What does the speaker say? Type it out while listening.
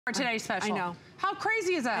Today's special. I know. How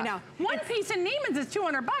crazy is that? I know. One piece in Neiman's is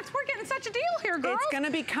 $200. We're getting such a deal here, girls. It's going to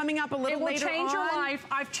be coming up a little later on. It will change your life.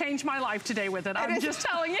 I've changed my life today with it. I'm just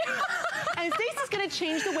telling you. And Stacey's going to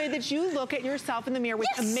change the way that you look at yourself in the mirror with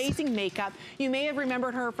amazing makeup. You may have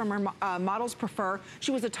remembered her from her Models Prefer. She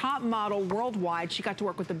was a top model worldwide. She got to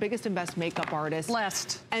work with the biggest and best makeup artists.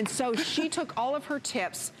 Blessed. And so she took all of her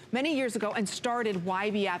tips many years ago and started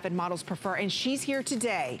YBF and Models Prefer. And she's here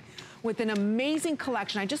today with an amazing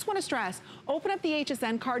collection. I just want to stress, open up the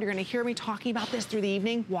HSN card. You're going to hear me talking about this through the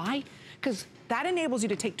evening. Why? Because that enables you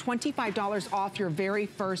to take $25 off your very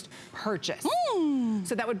first purchase.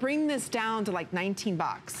 So that would bring this down to like 19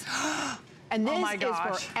 bucks. And this is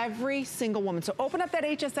for every single woman. So open up that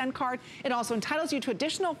HSN card. It also entitles you to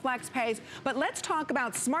additional flex pays. But let's talk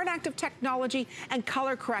about smart active technology and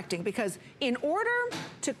color correcting, because in order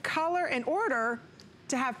to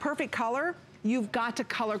have perfect color, you've got to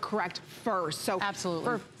color correct first. So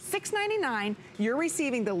for $6.99, you're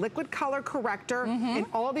receiving the liquid color corrector in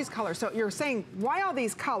all these colors. So you're saying, why all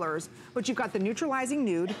these colors? But you've got the neutralizing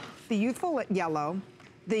nude, the youthful yellow,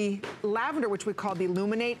 the lavender, which we call the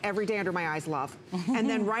illuminate every day under my eyes love. And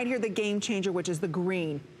then right here, the game changer, which is the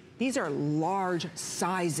green. These are large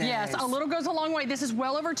sizes. Yes, a little goes a long way. This is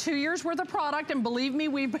well over 2 years worth of product, and believe me,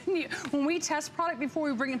 when we test product before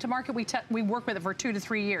we bring it to market, we work with it for 2 to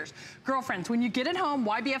 3 years. Girlfriends, when you get it home,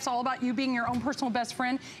 YBF's all about you being your own personal best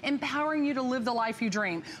friend, empowering you to live the life you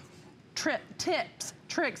dream. Tips,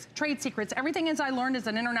 tricks, trade secrets, everything as I learned as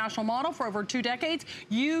an international model for over 2 decades,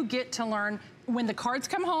 you get to learn. When the cards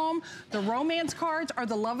come home, the romance cards are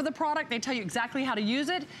the love of the product. They tell you exactly how to use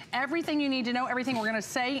it, everything you need to know, everything we're gonna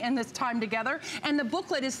say in this time together. And the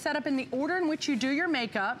booklet is set up in the order in which you do your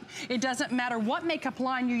makeup. It doesn't matter what makeup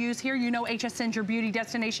line you use here. You know HSN's your beauty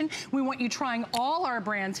destination. We want you trying all our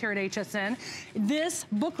brands here at HSN. This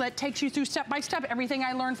booklet takes you through step by step everything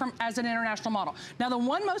I learned from as an international model. Now, the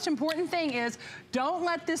one most important thing is don't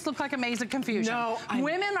let this look like a maze of confusion. No,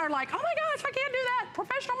 women are like, oh my gosh, I can't do that.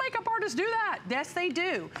 Professional makeup artists do that. Yes, they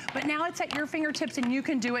do. But now it's at your fingertips and you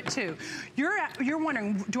can do it too. You're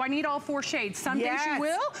wondering, do I need all 4 shades? Some days you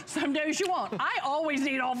will, some days you won't. I always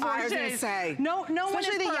need all 4 shades. I was gonna say. No one is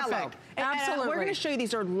perfect. Yellow. Absolutely. We're gonna show you,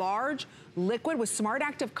 these are large, liquid with smart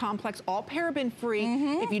active complex, all paraben free.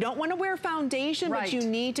 If you don't wanna wear foundation, but you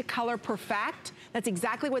need to color perfect, that's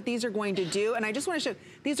exactly what these are going to do. And I just wanna show,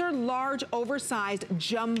 these are large, oversized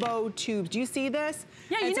jumbo tubes. Do you see this?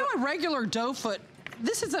 Yeah, and you know a regular doe foot,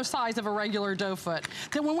 this is the size of a regular doe foot.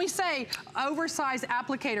 Then when we say oversized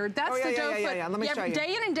applicator, that's the doe foot. Let me show you.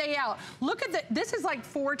 Day in and day out. Look at this is like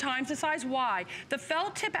 4 times the size. Why? The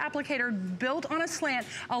felt tip applicator built on a slant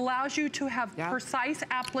allows you to have precise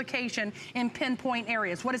application in pinpoint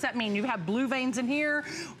areas. What does that mean? You have blue veins in here,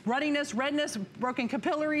 ruddiness, redness, broken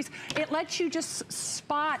capillaries. It lets you just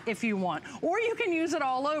spot if you want, or you can use it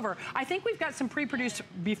all over. I think we've got some pre-produced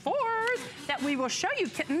befores that we will show you,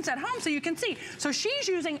 kittens, at home so you can see. So she's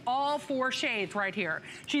using all 4 shades right here.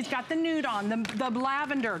 She's got the nude on, the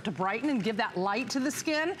lavender to brighten and give that light to the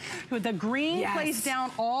skin. The green plays down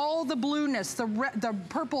all the blueness, the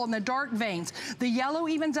purple and the dark veins. The yellow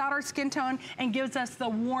evens out our skin tone and gives us the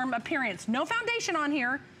warm appearance. No foundation on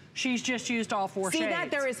here. She's just used all 4 shades. See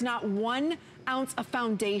that? There is not 1 ounce of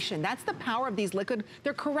foundation. That's the power of these liquid.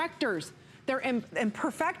 They're correctors. They're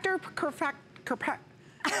imperfection correctors.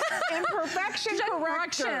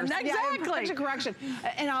 Exactly. Yeah, imperfection correction.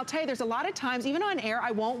 And I'll tell you, there's a lot of times, even on air,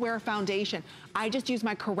 I won't wear foundation. I just use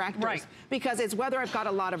my correctors because it's whether I've got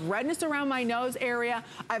a lot of redness around my nose area,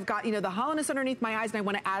 I've got, you know, the hollowness underneath my eyes, and I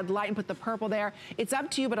want to add light and put the purple there. It's up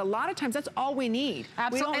to you, but a lot of times that's all we need.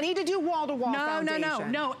 Absolutely. We don't need to do wall-to-wall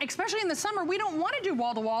foundation. No. Especially in the summer, we don't want to do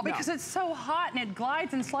wall-to-wall because it's so hot and it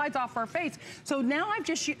glides and slides off our face. So now I'm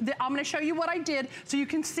going to show you what I did so you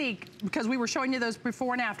can see, because we were showing you those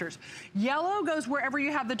before and afters. Yellow goes wherever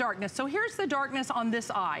you have the darkness. So here's the darkness on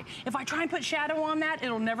this eye. If I try and put shadow on that,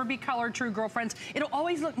 it'll never be colored true, girlfriends. It'll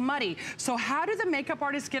always look muddy. So how do the makeup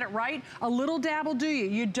artists get it right? A little dab will do you.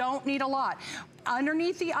 You don't need a lot.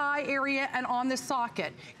 Underneath the eye area and on the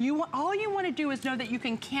socket. All you want to do is know that you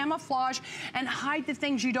can camouflage and hide the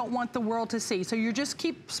things you don't want the world to see. So you just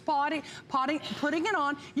keep putting it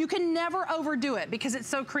on. You can never overdo it because it's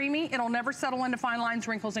so creamy, it'll never settle into fine lines,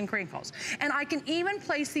 wrinkles, and crinkles. And I can even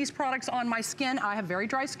place these products on my skin. I have very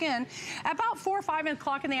dry skin. About 4 or 5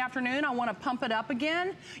 o'clock in the afternoon, I want to pump it up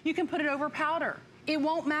again. You can put it over powder. It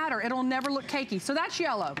won't matter. It'll never look cakey. So that's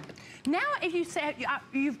yellow. Now, if you say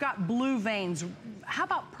you've got blue veins, how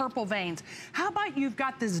about purple veins? How about you've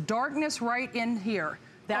got this darkness right in here?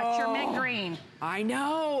 That's your mint green. I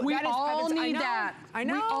know. We all need that. I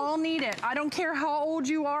know. We all need it. I don't care how old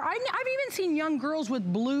you are. I've even seen young girls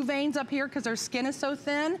with blue veins up here because their skin is so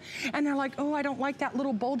thin. And they're like, oh, I don't like that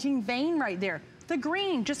little bulging vein right there. The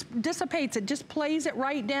green just dissipates it, just plays it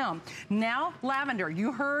right down. Now, lavender,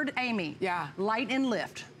 you heard Amy. Yeah. Light and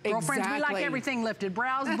lift. Girlfriends, we like everything lifted.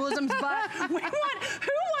 Brows, bosoms, butt. Who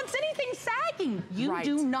wants anything sagging? You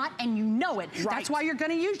do not, and you know it. Right. That's why you're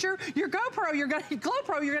gonna use your GoPro,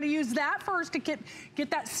 you're gonna use that first to get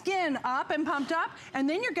that skin up and pumped up, and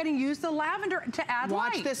then you're gonna use the lavender to add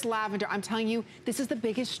light. Watch this lavender. I'm telling you, this is the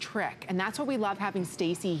biggest trick, and that's why we love having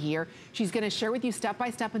Stacey here. She's gonna share with you step by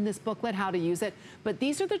step in this booklet how to use it, but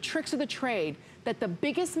these are the tricks of the trade that the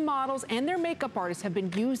biggest models and their makeup artists have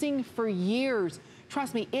been using for years.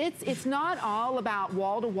 Trust me, it's not all about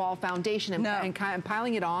wall-to-wall foundation and kind of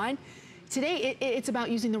piling it on. Today, it's about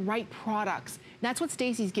using the right products. That's what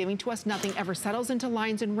Stacey's giving to us. Nothing ever settles into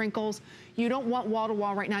lines and wrinkles. You don't want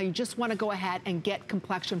wall-to-wall right now. You just want to go ahead and get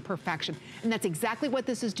complexion perfection. And that's exactly what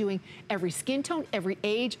this is doing. Every skin tone, every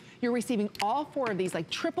age, you're receiving all 4 of these, like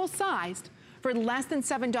triple-sized, for less than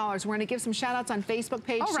 $7. We're gonna give some shout outs on Facebook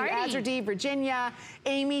page to Azurdi, Virginia,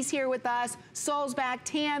 Amy's here with us, Soul's back,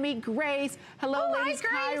 Tammy, Grace, hello ladies,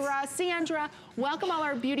 Kyra, Sandra. Welcome all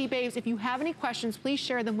our beauty babes. If you have any questions, please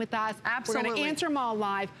share them with us. Absolutely. We're gonna answer them all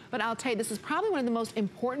live, but I'll tell you, this is probably one of the most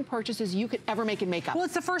important purchases you could ever make in makeup. Well,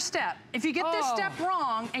 it's the first step. If you get this step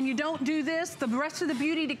wrong and you don't do this, the rest of the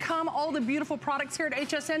beauty to come, all the beautiful products here at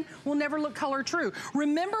HSN will never look color true.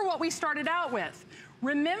 Remember what we started out with.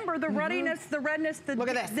 Remember the ruddiness, the redness,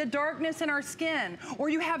 the darkness in our skin, or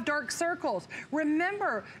you have dark circles.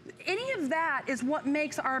 Remember, any of that is what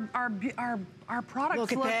makes our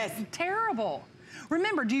products look terrible.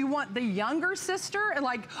 Remember, do you want the younger sister?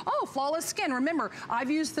 Like, oh, flawless skin. Remember, I've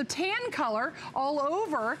used the tan color all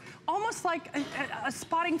over, almost like a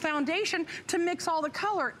spotting foundation to mix all the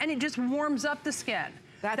color, and it just warms up the skin.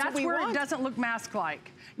 That's where it doesn't look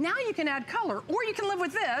mask-like. Now you can add color, or you can live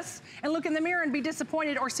with this and look in the mirror and be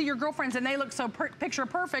disappointed, or see your girlfriends and they look so picture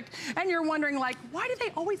perfect, and you're wondering like, why do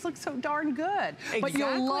they always look so darn good? Exactly. But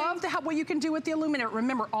you'll love what you can do with the illuminator.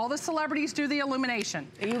 Remember, all the celebrities do the illumination.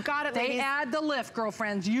 You got it, ladies. They add the lift,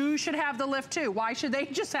 girlfriends. You should have the lift too. Why should they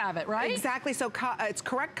just have it, right? Exactly, so it's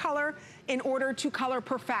correct color in order to color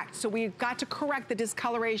perfect. So we've got to correct the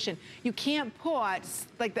discoloration. You can't put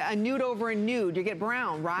like a nude over a nude. You get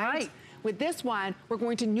brown, right? With this one, we're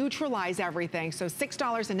going to neutralize everything. So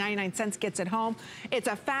 $6.99 gets it home. It's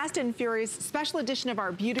a fast and furious special edition of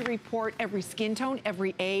our beauty report, every skin tone,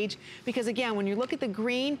 every age. Because again, when you look at the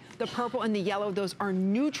green, the purple, and the yellow, those are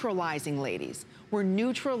neutralizing, ladies. We're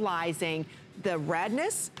neutralizing the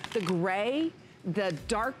redness, the gray, the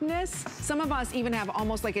darkness. Some of us even have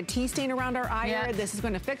almost like a tea stain around our eye area. This is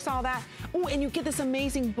going to fix all that. Oh, and you get this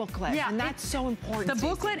amazing booklet. And that's so important. The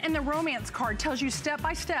booklet and the romance card tells you step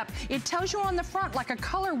by step. It tells you on the front like a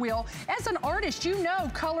color wheel. As an artist, you know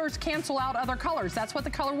colors cancel out other colors. That's what the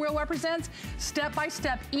color wheel represents. Step by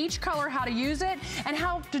step, each color, how to use it, and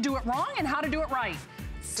how to do it wrong and how to do it right.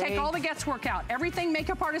 Take all the guesswork out. Everything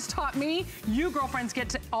makeup artists taught me, you girlfriends get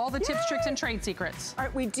to all the tips, tricks, and trade secrets. All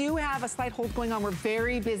right, we do have a slight hold going on. We're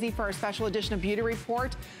very busy for our special edition of Beauty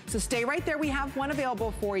Report. So stay right there. We have one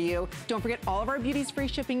available for you. Don't forget all of our beauty's free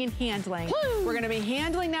shipping and handling. Woo! We're gonna be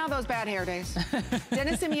handling now those bad hair days.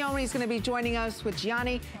 Dennis Simeone is gonna be joining us with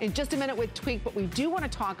Gianni in just a minute with Tweak, but we do wanna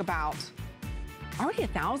talk about already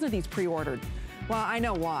 1,000 of these pre-ordered. Well, I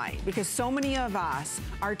know why, because so many of us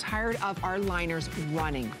are tired of our liners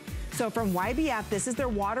running. So from YBF, this is their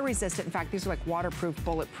water resistant. In fact, these are like waterproof,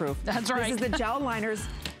 bulletproof. That's right. This is the gel liners.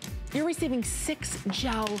 You're receiving 6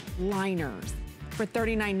 gel liners for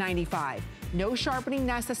 $39.95. No sharpening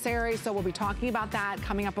necessary, so we'll be talking about that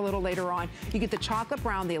coming up a little later on. You get the chocolate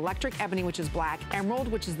brown, the electric ebony, which is black, emerald,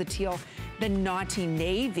 which is the teal, the naughty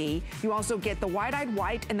navy. You also get the wide-eyed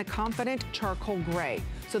white and the confident charcoal gray.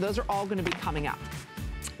 So those are all gonna be coming up.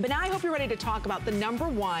 But now I hope you're ready to talk about the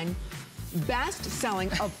 #1 best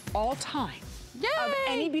selling of all time. Yay! Of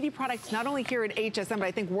any beauty products, not only here at HSN, but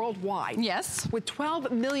I think worldwide. Yes. With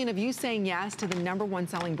 12 million of you saying yes to the #1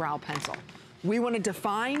 selling brow pencil. We want to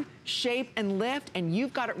define, shape, and lift, and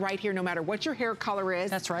you've got it right here no matter what your hair color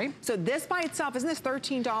is. That's right. So this by itself, isn't this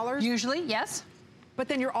 $13? Usually, yes. But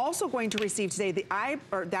then you're also going to receive today the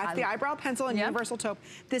eyebrow pencil and universal taupe.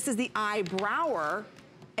 This is the eyebrower,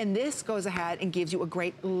 And this goes ahead and gives you a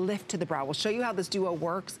great lift to the brow. We'll show you how this duo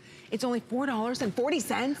works. It's only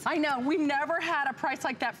 $4.40. I know, we've never had a price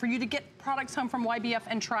like that for you to get products home from YBF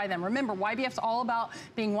and try them. Remember, YBF's all about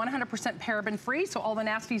being 100% paraben free, so all the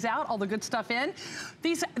nasties out, all the good stuff in.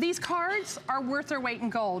 These cards are worth their weight in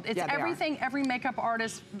gold. It's everything every makeup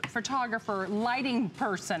artist, photographer, lighting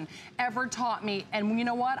person ever taught me. And you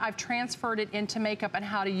know what? I've transferred it into makeup and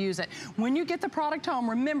how to use it. When you get the product home,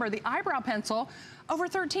 remember the eyebrow pencil, over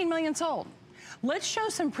 13 million sold. Let's show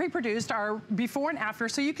some pre-produced, our before and after,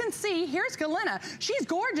 so you can see, here's Galena. She's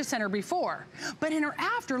gorgeous in her before, but in her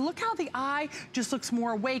after, look how the eye just looks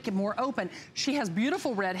more awake and more open. She has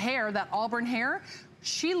beautiful red hair, that auburn hair.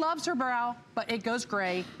 She loves her brow, but it goes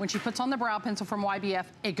gray. When she puts on the brow pencil from YBF,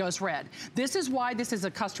 it goes red. This is why this is a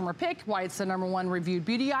customer pick, why it's the #1 reviewed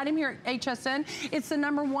beauty item here at HSN. It's the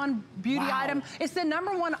 #1 beauty item. It's the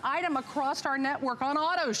 #1 item across our network on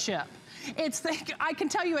auto ship. I can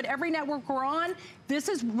tell you at every network we're on, this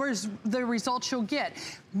is the results you'll get.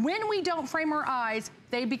 When we don't frame our eyes,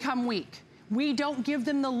 they become weak. We don't give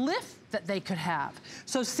them the lift that they could have.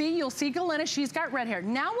 So see, you'll see Galena, she's got red hair.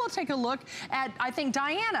 Now we'll take a look at, I think,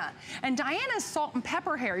 Diana. And Diana's salt and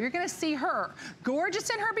pepper hair. You're gonna see her.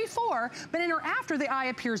 Gorgeous in her before, but in her after, the eye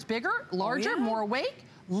appears bigger, larger, more awake,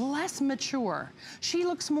 less mature. She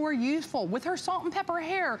looks more youthful. With her salt and pepper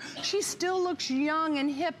hair, she still looks young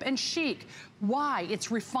and hip and chic. Why?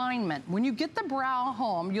 It's refinement. When you get the brow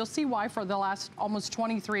home, you'll see why for the last almost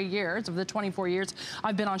 23 years of the 24 years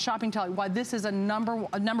I've been on Shopping Tell, why this is a number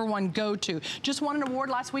one go-to. Just won an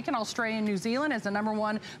award last week in Australia and New Zealand as the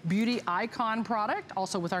 #1 beauty icon product,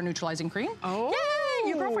 also with our neutralizing cream. Oh. Yay!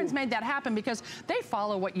 Your girlfriends made that happen because they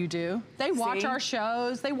follow what you do. They watch our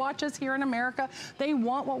shows. They watch us here in America. They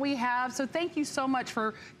want what we have. So thank you so much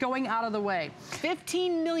for going out of the way.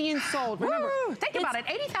 15 million sold. Remember, think about it.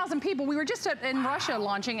 80,000 people. We were just in Russia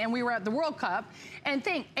launching, and we were at the World Cup, and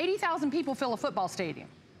think 80,000 people fill a football stadium.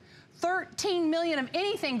 13 million of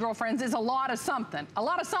anything, girlfriends, is a lot of something. A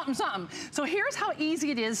lot of something, something. So here's how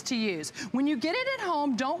easy it is to use. When you get it at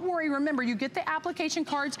home, don't worry. Remember, you get the application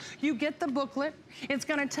cards, you get the booklet. It's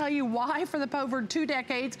gonna tell you why for over 2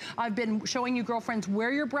 decades, I've been showing you, girlfriends,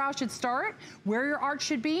 where your brow should start, where your arch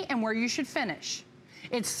should be, and where you should finish.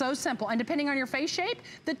 It's so simple, and depending on your face shape,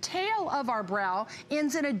 the tail of our brow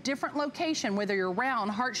ends in a different location, whether you're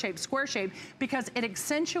round, heart shape, square shape, because it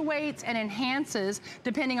accentuates and enhances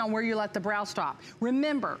depending on where you let the brow stop.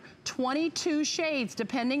 Remember, 22 shades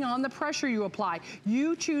depending on the pressure you apply.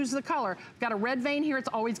 You choose the color. I've got a red vein here, it's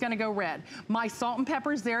always gonna go red. My salt and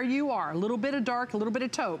peppers, there you are. A little bit of dark, a little bit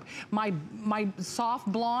of taupe. My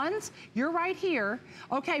soft blondes, you're right here.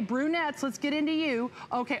 Okay, brunettes, let's get into you.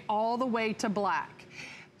 Okay, all the way to black.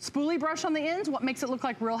 Spoolie brush on the ends, what makes it look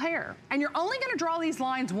like real hair? And you're only gonna draw these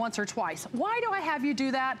lines once or twice. Why do I have you do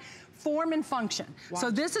that? Form and function. Watch. So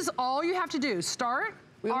this is all you have to do. Start,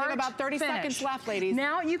 we only have about 30 seconds left, ladies.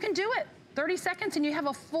 Now you can do it. 30 seconds and you have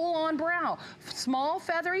a full-on brow. Small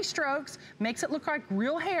feathery strokes, makes it look like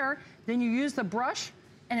real hair. Then you use the brush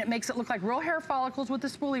and it makes it look like real hair follicles with the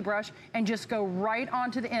spoolie brush and just go right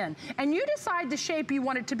onto the end. And you decide the shape you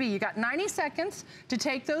want it to be. You got 90 seconds to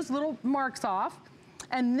take those little marks off.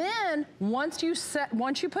 And then once you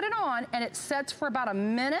put it on and it sets for about a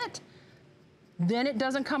minute, then it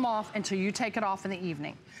doesn't come off until you take it off in the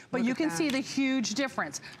evening. But you can see the huge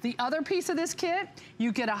difference. The other piece of this kit,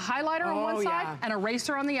 you get a highlighter on one side and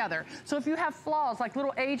eraser on the other. So if you have flaws, like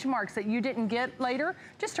little age marks that you didn't get later,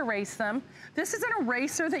 just erase them. This is an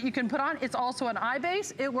eraser that you can put on. It's also an eye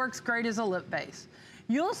base. It works great as a lip base.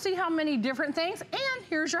 You'll see how many different things, and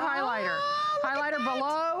here's your highlighter. Highlighter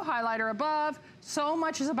below, highlighter above. So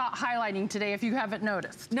much is about highlighting today if you haven't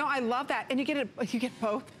noticed. No, I love that. And you get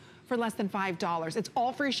both for less than $5. It's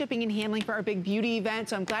all free shipping and handling for our big beauty event,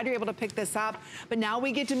 so I'm glad you're able to pick this up. But now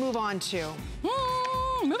we get to move on to...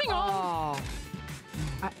 moving on.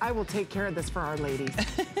 I will take care of this for our ladies.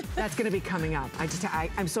 That's gonna be coming up.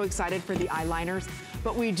 I'm so excited for the eyeliners.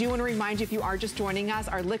 But we do wanna remind you, if you are just joining us,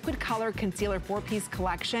 our liquid color concealer 4-piece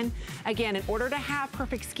collection. Again, in order to have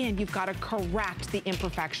perfect skin, you've gotta correct the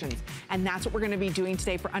imperfections. And that's what we're gonna be doing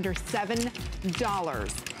today for under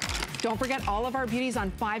 $7. Don't forget all of our beauties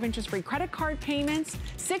on 5 interest-free credit card payments,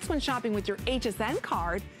 6 when shopping with your HSN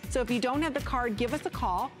card. So if you don't have the card, give us a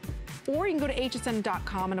call. Or you can go to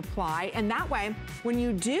hsn.com and apply. And that way, when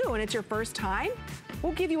you do, and it's your first time,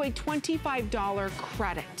 we'll give you a $25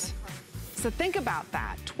 credit. So think about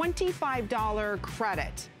that, $25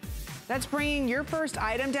 credit. That's bringing your first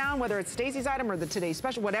item down, whether it's Stacey's item or the Today's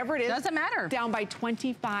Special, whatever it is. Doesn't matter. Down by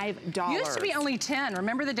 $25. Used to be only 10.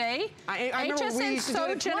 Remember the day? I remember we HSN's used to do so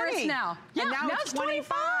it at generous 20. now. Yeah, and now it's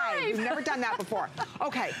 25. We've never done that before.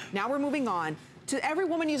 Okay, now we're moving on. Every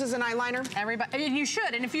woman uses an eyeliner. Everybody, and you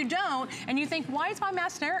should. And if you don't, and you think, why is my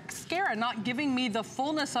mascara not giving me the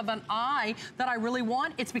fullness of an eye that I really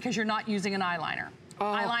want? It's because you're not using an eyeliner.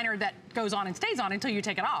 Eyeliner that goes on and stays on until you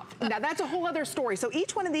take it off. Now that's a whole other story. So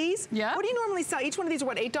each one of these, what do you normally sell? Each one of these are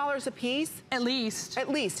what, $8 a piece? At least. At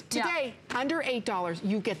least. Today, under $8,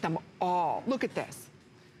 you get them all. Look at this.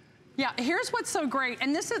 Yeah, here's what's so great,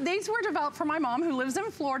 and these were developed for my mom who lives in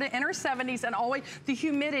Florida in her 70s, and always the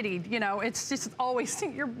humidity, you know, it's just always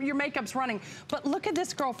your makeup's running. But look at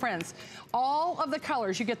this, girlfriends. All of the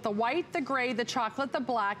colors, you get the white, the gray, the chocolate, the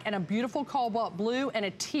black, and a beautiful cobalt blue and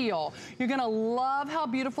a teal. You're gonna love how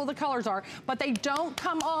beautiful the colors are, but they don't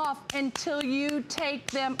come off until you take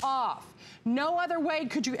them off. No other way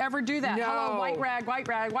could you ever do that. No. Hello, white rag, white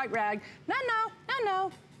rag, white rag.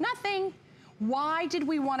 No, nothing. Why did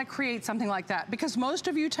we want to create something like that? Because most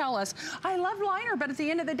of you tell us, I love liner, but at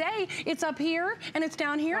the end of the day, it's up here and it's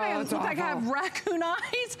down here, and I look like I have raccoon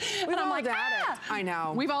eyes. We've all done it. I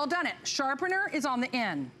know. We've all done it. Sharpener is on the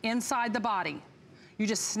end, inside the body. You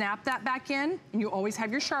just snap that back in, and you always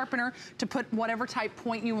have your sharpener to put whatever type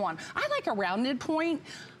point you want. I like a rounded point.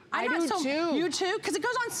 I do too. You too? Because it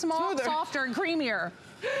goes on small, softer, and creamier.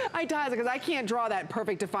 It does, because I can't draw that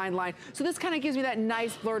perfect defined line. So this kind of gives me that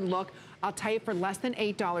nice blurred look. I'll tell you, for less than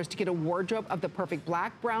 $8 to get a wardrobe of the perfect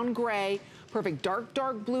black, brown, gray, perfect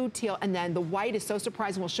dark blue, teal, and then the white is so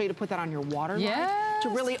surprising. We'll show you to put that on your waterline to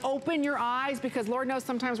really open your eyes, because Lord knows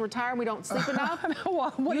sometimes we're tired and we don't sleep enough.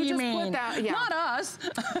 What do you mean? Put that, Not us.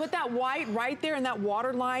 Put that white right there in that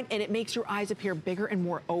waterline, and it makes your eyes appear bigger and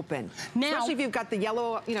more open. Now, especially if you've got the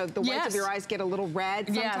yellow, you know, the whites of your eyes get a little red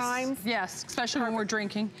sometimes. Yes, especially when we're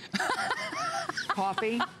drinking.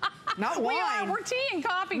 Coffee. Not wine. We're tea and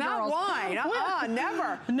coffee, girls. Not wine.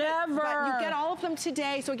 Never. Never. But you get all of them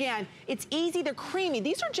today. So again, it's easy. They're creamy.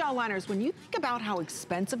 These are gel liners. When you think about how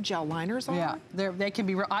expensive gel liners are. Yeah, they can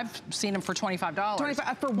be real. I've seen them for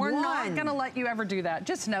 $25. We're not going to let you ever do that.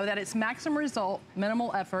 Just know that it's maximum result,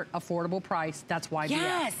 minimal effort, affordable price. That's why.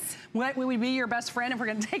 Yes. We would be your best friend if we're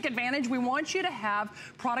going to take advantage. We want you to have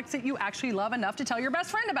products that you actually love enough to tell your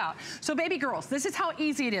best friend about. So baby girls, this is how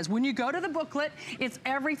easy it is. When you go to the booklet, it's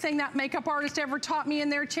everything that makeup artist ever taught me in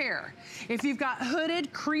their chair. If you've got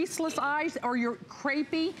hooded, creaseless eyes, or you're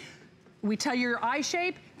crepey, we tell you your eye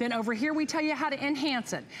shape. Then over here, we tell you how to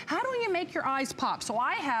enhance it. How do you make your eyes pop? So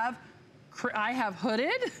I have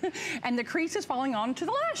hooded, and the crease is falling onto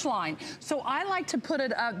the lash line. So I like to put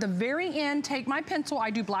it at the very end, take my pencil,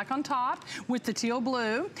 I do black on top with the teal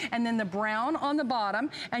blue, and then the brown on the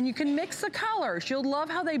bottom, and you can mix the colors. You'll love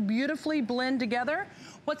how they beautifully blend together.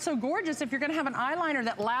 What's so gorgeous, if you're gonna have an eyeliner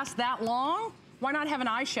that lasts that long, why not have an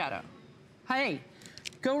eyeshadow? Hey,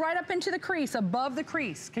 go right up into the crease, above the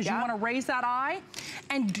crease, because you wanna raise that eye,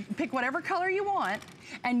 and pick whatever color you want,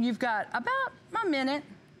 and you've got about a minute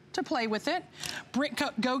to play with it.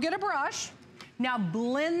 Go get a brush. Now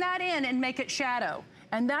blend that in and make it shadow.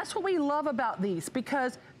 And that's what we love about these,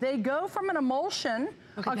 because they go from an emulsion,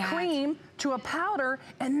 a cream, to a powder,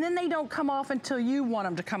 and then they don't come off until you want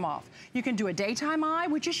them to come off. You can do a daytime eye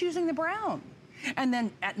with just using the brown. And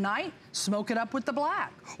then at night, smoke it up with the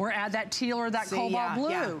black, or add that teal or that cobalt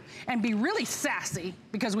blue, and be really sassy,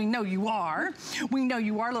 because we know you are. We know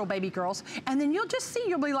you are, little baby girls. And then you'll just see,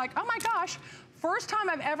 you'll be like, oh my gosh, first time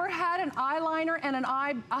I've ever had an eyeliner and an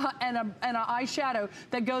eyeshadow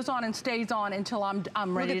that goes on and stays on until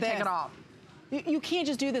I'm ready to take it off. You can't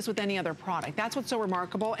just do this with any other product. That's what's so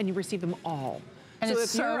remarkable, and you receive them all. And so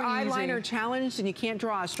if you're eyeliner challenged and you can't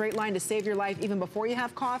draw a straight line to save your life even before you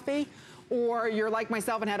have coffee, or you're like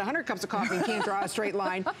myself and had 100 cups of coffee and can't draw a straight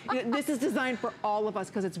line, you know, this is designed for all of us,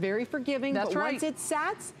 because it's very forgiving. But once it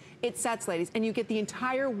sets, ladies, and you get the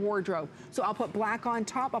entire wardrobe. So I'll put black on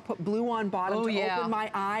top, I'll put blue on bottom to open my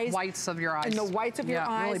eyes. Whites of your eyes. And the whites of your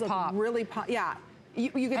eyes really pop. Yeah. You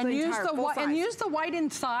get the entire full size. And use the white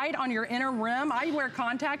inside on your inner rim. I wear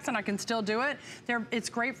contacts and I can still do it. It's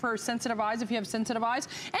great for sensitive eyes if you have sensitive eyes.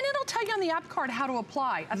 And it'll tell you on the app card how to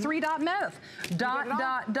apply. A 3-dot method. Dot,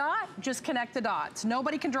 dot, dot, just connect the dots.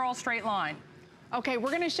 Nobody can draw a straight line. Okay,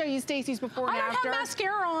 we're gonna show you Stacey's before and after. I don't have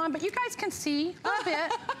mascara on, but you guys can see a little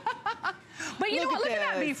bit. But you know what? Look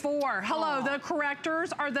at that before. Hello, the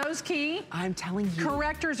correctors, are those key? I'm telling you.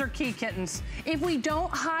 Correctors are key, kittens. If we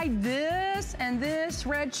don't hide this and this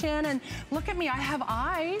red chin, and look at me, I have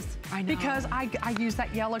eyes. I know. Because I use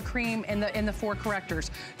that yellow cream in the 4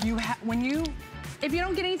 correctors. If you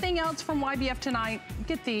don't get anything else from YBF tonight,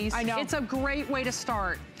 get these. I know. It's a great way to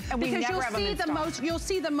start. And because you'll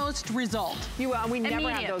see the most result. You will, and we never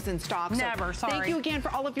have those in stock. Never, sorry. Thank you again for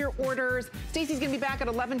all of your orders. Stacey's gonna be back at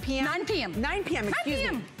 11 p.m. 9 p.m. 9 p.m.,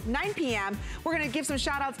 excuse me. 9 p.m. We're gonna give some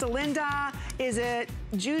shout outs to Linda. Is it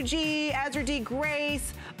Juji, Azra D,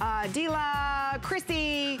 Grace, Dila,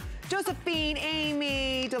 Chrissy, Josephine,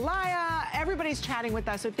 Amy, Delia, everybody's chatting with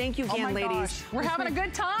us, so thank you again, ladies. Gosh. We're having a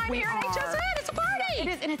good time here at HSN. It's a party. It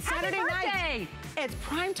is, and it's Saturday night. It's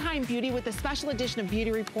Primetime Beauty with a special edition of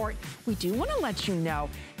Beauty Report. We do want to let you know,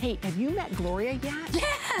 hey, have you met Gloria yet?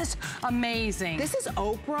 Yes, amazing. This is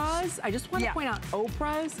Oprah's. I just want to point out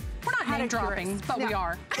Oprah's. We're not name dropping, but we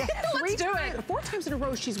are. Let's do it. 4 times in a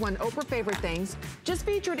row, she's won Oprah Favorite Things. Just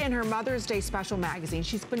featured in her Mother's Day special magazine.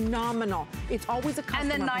 She's phenomenal. It's always a customer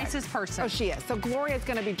pick. And the nicest person. Oh, she is. So Gloria's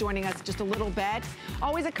going to be joining us just a little bit.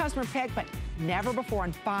 Always a customer pick, but never before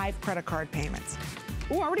on 5 credit card payments.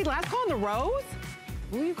 Ooh, already last call on the Rose?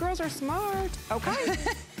 Ooh, you girls are smart. Okay.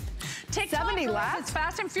 Take 70 left. It's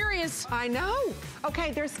fast and furious. I know.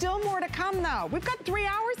 Okay, there's still more to come though. We've got 3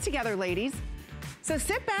 hours together, ladies. So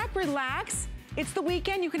sit back, relax. It's the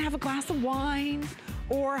weekend. You can have a glass of wine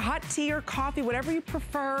or hot tea or coffee, whatever you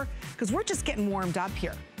prefer, because we're just getting warmed up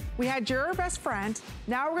here. We had your best friend.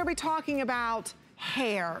 Now we're gonna be talking about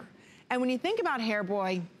hair. And when you think about hair,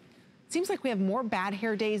 boy, it seems like we have more bad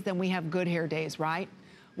hair days than we have good hair days, right?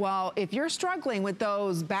 Well, if you're struggling with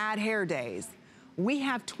those bad hair days, we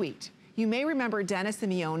have Tweaked. You may remember Dennis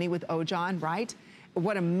Simeone with Ojon, right?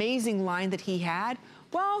 What amazing line that he had.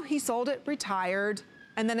 Well, he sold it, retired,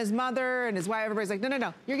 and then his mother and his wife, everybody's like,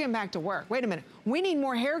 no, you're getting back to work. Wait a minute, we need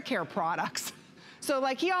more hair care products. So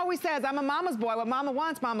like he always says, I'm a mama's boy, what mama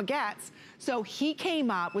wants, mama gets. So he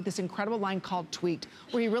came up with this incredible line called Tweaked,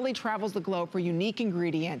 where he really travels the globe for unique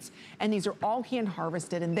ingredients. And these are all hand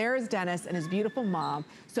harvested. And there's Dennis and his beautiful mom.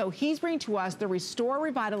 So he's bringing to us the Restore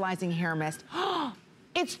Revitalizing Hair Mist.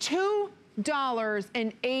 It's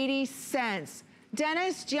 $2.80.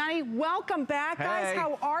 Dennis, Gianni, welcome back, guys.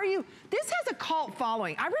 How are you? This has a cult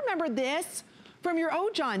following. I remember this from your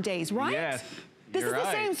Ojon days, right? Yes. This is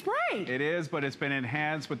the same spray. It is, but it's been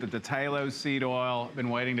enhanced with the Detalo seed oil. I've been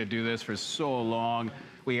waiting to do this for so long.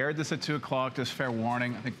 We aired this at 2 o'clock, just fair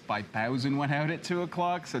warning. I think 5,000 went out at 2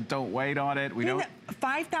 o'clock, so don't wait on it. We don't.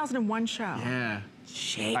 5,000 in one show. Yeah.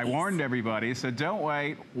 Jeez. I warned everybody, so don't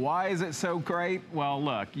wait. Why is it so great? Well,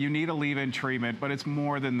 look, you need a leave-in treatment, but it's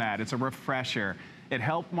more than that. It's a refresher. It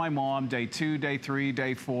helped my mom day 2, day 3,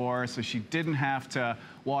 day 4, so she didn't have to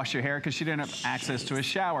wash her hair because she didn't have access to a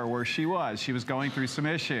shower where she was. She was going through some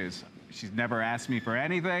issues. She's never asked me for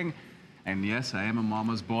anything. And yes, I am a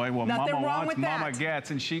mama's boy. Well, Nothing mama wrong wants, with mama that.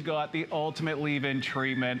 gets, and she got the ultimate leave-in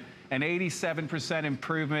treatment. An 87%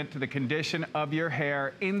 improvement to the condition of your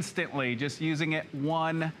hair instantly, just using it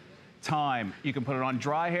one time. You can put it on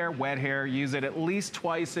dry hair, wet hair, use it at least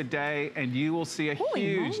twice a day, and you will see a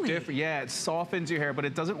huge difference. Yeah, it softens your hair, but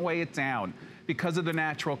it doesn't weigh it down because of the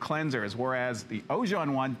natural cleansers, whereas the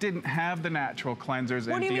Ojon one didn't have the natural cleansers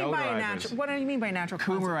and deodorizers. What do you mean by natural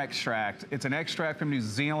cleanser? Kumar extract. It's an extract from New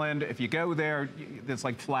Zealand. If you go there, it's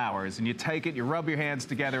like flowers, and you take it, you rub your hands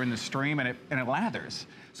together in the stream, and it lathers.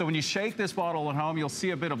 So when you shake this bottle at home, you'll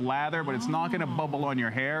see a bit of lather, but it's not going to bubble on your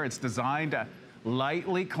hair. It's designed to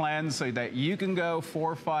lightly cleanse so that you can go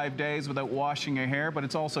 4 or 5 days without washing your hair, but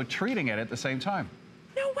it's also treating it at the same time.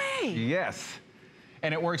 No way. Yes.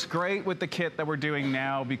 And it works great with the kit that we're doing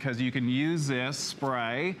now because you can use this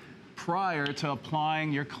spray prior to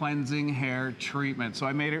applying your cleansing hair treatment. So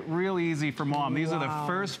I made it real easy for mom. These are the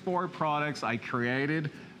first 4 products I created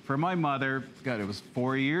for my mother. God, it was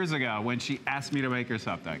 4 years ago when she asked me to make her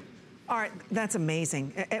something. All right, that's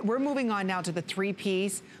amazing. We're moving on now to the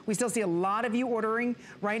 3-piece. We still see a lot of you ordering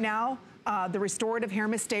right now. The restorative hair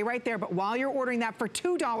mist, stay right there. But while you're ordering that for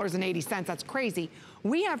 $2.80, that's crazy.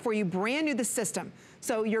 We have for you brand new the system.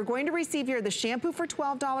 So you're going to receive here the shampoo for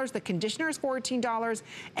 $12, the conditioner is $14,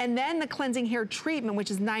 and then the cleansing hair treatment, which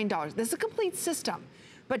is $9. This is a complete system.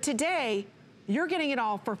 But today, you're getting it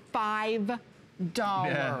all for $5.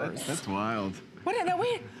 Yeah, that's wild. What? No,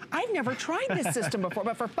 wait. I've never tried this system before,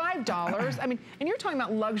 but for $5, I mean, and you're talking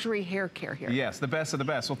about luxury hair care here. Yes, the best of the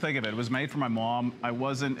best. Well, think of it. It was made for my mom. It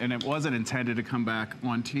wasn't intended to come back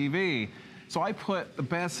on TV. So I put the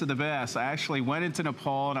best of the best. I actually went into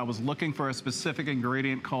Nepal and I was looking for a specific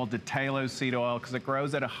ingredient called Detalo seed oil because it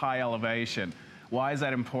grows at a high elevation. Why is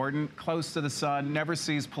that important? Close to the sun, never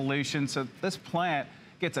sees pollution, so this plant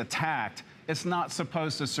gets attacked. It's not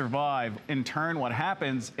supposed to survive. In turn, what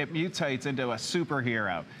happens, it mutates into a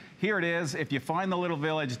superhero. Here it is. If you find the little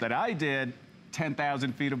village that I did,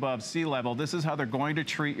 10,000 feet above sea level, this is how they're going to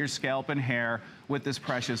treat your scalp and hair with this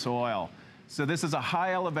precious oil. So this is a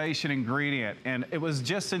high elevation ingredient, and it was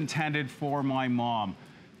just intended for my mom.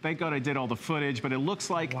 Thank God I did all the footage, but it looks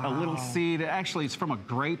like a little seed. Actually, it's from a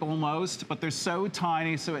grape almost, but they're so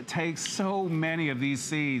tiny, so it takes so many of these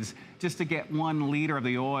seeds just to get 1 liter of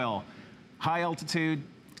the oil. High altitude,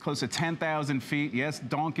 close to 10,000 feet. Yes,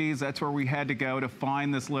 donkeys, that's where we had to go to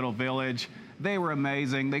find this little village. They were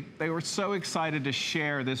amazing. They were so excited to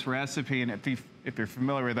share this recipe, and if you're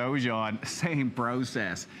familiar with Ojan, same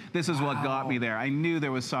process. This is what got me there. I knew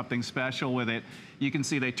there was something special with it. You can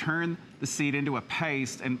see they turn the seed into a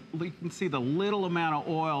paste, and you can see the little amount of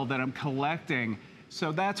oil that I'm collecting.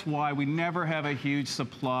 So that's why we never have a huge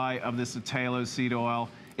supply of this Atalo seed oil.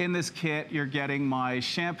 In this kit, you're getting my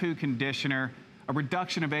shampoo conditioner, a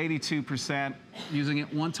reduction of 82%, using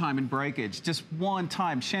it one time in breakage, just one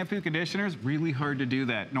time. Shampoo conditioner is really hard to do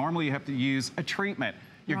that. Normally you have to use a treatment.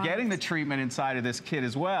 You're getting the treatment inside of this kit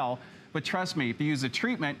as well, but trust me, if you use a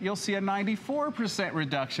treatment, you'll see a 94%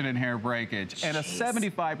 reduction in hair breakage and a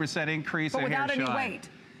 75% increase in hair shine. But without any weight.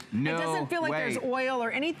 No It doesn't feel like there's oil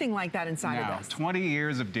or anything like that inside of this. 20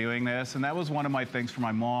 years of doing this, and that was one of my things for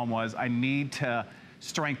my mom was I need to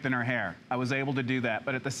strengthen her hair. I was able to do that,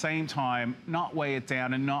 but at the same time, not weigh it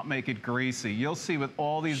down and not make it greasy. You'll see with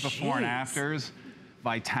all these before and afters,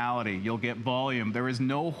 vitality, you'll get volume. There is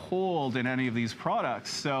no hold in any of these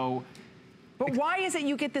products, so. But why is it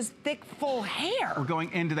you get this thick, full hair? We're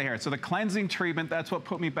going into the hair. So the cleansing treatment, that's what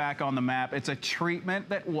put me back on the map. It's a treatment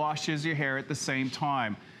that washes your hair at the same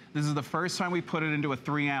time. This is the first time we put it into a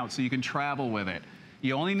 3-ounce so you can travel with it.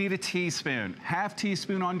 You only need a teaspoon, half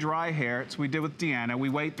teaspoon on dry hair. So we did with Deanna. We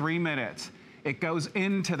wait 3 minutes. It goes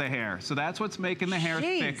into the hair. So that's what's making the hair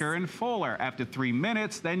thicker and fuller. After 3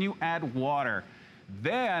 minutes, then you add water.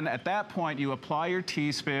 Then at that point, you apply your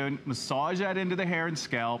teaspoon, massage that into the hair and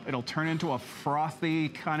scalp. It'll turn into a frothy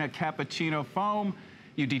kind of cappuccino foam.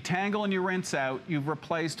 You detangle and you rinse out. You've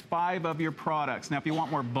replaced 5 of your products. Now, if you want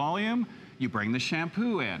more volume, you bring the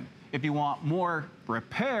shampoo in. If you want more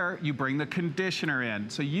repair, you bring the conditioner in.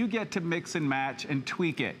 So you get to mix and match and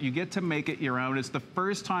tweak it. You get to make it your own. It's the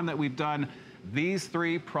first time that we've done these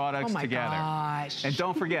 3 products together. Gosh. And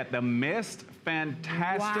don't forget, the mist,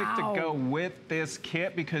 fantastic to go with this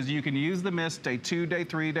kit because you can use the mist day 2, day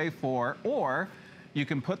 3, day 4, or you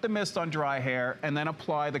can put the mist on dry hair and then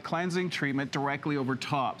apply the cleansing treatment directly over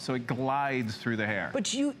top so it glides through the hair.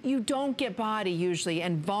 But you don't get body usually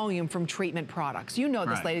and volume from treatment products. You know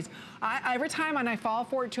this, ladies. Every time I fall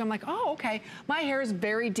for it too, I'm like, oh, okay, my hair is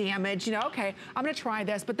very damaged. You know, okay, I'm gonna try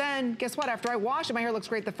this. But then guess what? After I wash it, my hair looks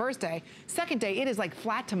great the first day. Second day, it is like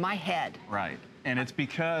flat to my head. Right. And it's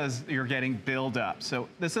because you're getting buildup. So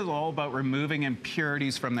this is all about removing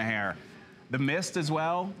impurities from the hair. The mist as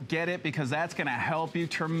well, get it because that's gonna help you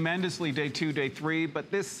tremendously day 2, day 3.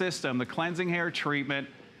 But this system, the cleansing hair treatment,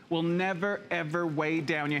 will never ever weigh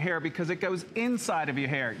down your hair because it goes inside of your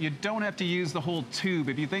hair. You don't have to use the whole tube.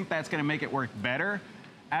 If you think that's gonna make it work better,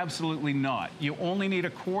 absolutely not. You only need a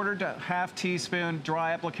 1/4 to half teaspoon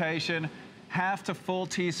dry application, half to full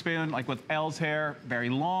teaspoon, like with Elle's hair, very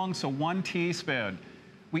long, so 1 teaspoon.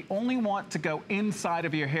 We only want to go inside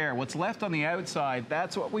of your hair. What's left on the outside,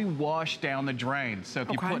 that's what we wash down the drain. So if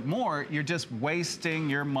you put more, you're just wasting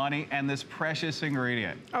your money and this precious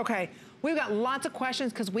ingredient. Okay, we've got lots of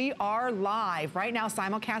questions because we are live right now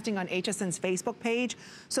simulcasting on HSN's Facebook page.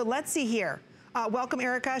 So let's see here. Welcome,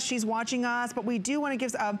 Erica. She's watching us, but we do want to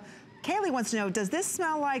give... Kaylee wants to know, does this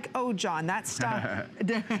smell like, oh, John, that stuff,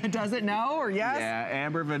 does it know or yes? Yeah,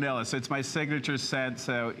 amber vanilla. So it's my signature scent.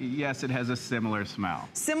 So yes, it has a similar smell.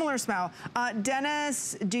 Similar smell.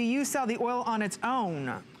 Dennis, do you sell the oil on its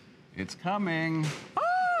own? It's coming.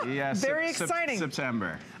 Oh, yes, very exciting.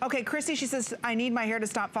 September. Okay, Chrissy, she says, I need my hair to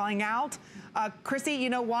stop falling out. Chrissy, you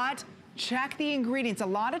know what? Check the ingredients. A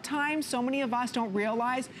lot of times, so many of us don't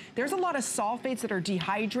realize there's a lot of sulfates that are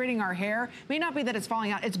dehydrating our hair. It may not be that it's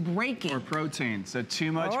falling out, it's breaking. Or protein. So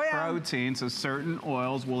too much protein, so certain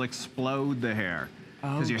oils will explode the hair.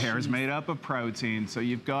 Because your hair is made up of protein, so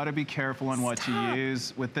you've got to be careful on what you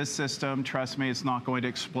use. With this system, trust me, it's not going to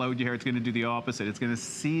explode your hair. It's going to do the opposite. It's going to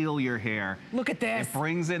seal your hair. Look at this. It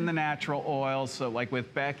brings in the natural oil. So like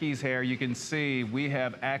with Becky's hair, you can see we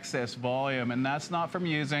have excess volume, and that's not from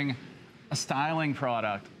using a styling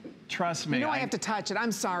product. Trust me. You know I have to touch it.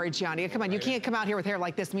 I'm sorry, Gianni. Come on, you can't come out here with hair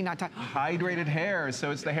like this, me not touch. Hydrated hair,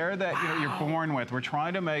 so it's the hair that you're born with. We're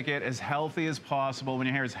trying to make it as healthy as possible. When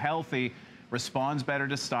your hair is healthy, responds better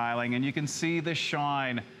to styling, and you can see the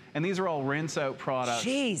shine. And these are all rinse out products.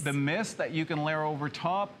 Jeez. The mist that you can layer over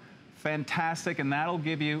top, fantastic, and that'll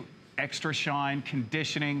give you extra shine,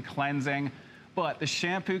 conditioning, cleansing. But the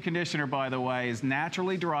shampoo conditioner, by the way, is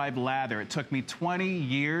naturally derived lather. It took me 20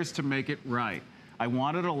 years to make it right. I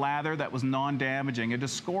wanted a lather that was non-damaging, and to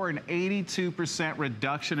score an 82%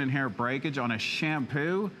 reduction in hair breakage on a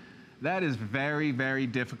shampoo, that is very, very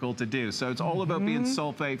difficult to do. So it's all about being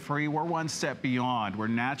sulfate-free. We're one step beyond. We're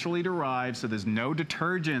naturally derived, so there's no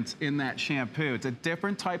detergents in that shampoo. It's a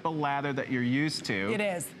different type of lather that you're used to. It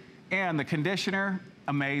is. And the conditioner,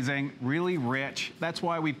 amazing, really rich. That's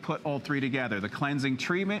why we put all three together. The cleansing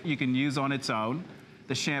treatment you can use on its own,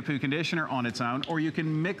 the shampoo conditioner on its own, or you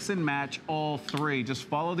can mix and match all three. Just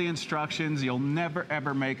follow the instructions. You'll never,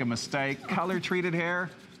 ever make a mistake. Color treated hair,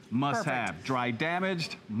 must have. Dry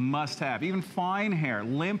damaged, must have. Even fine hair,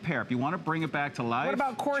 limp hair, if you want to bring it back to life. What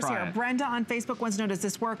about coarse hair? It. Brenda on Facebook wants to know, does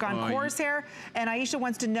this work on coarse hair? And Aisha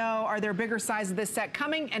wants to know, are there bigger sizes of this set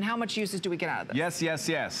coming, and how much usage do we get out of this? Yes, yes,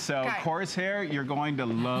 yes. So coarse hair, you're going to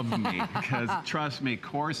love me, because trust me,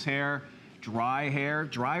 coarse hair,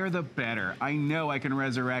 drier the better. I know I can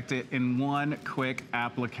resurrect it in one quick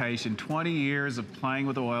application. 20 years of playing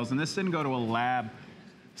with oils, and this didn't go to a lab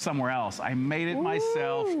somewhere else. I made it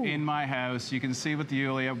myself in my house. You can see with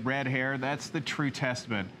Yulia, red hair, that's the true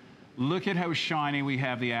testament. Look at how shiny we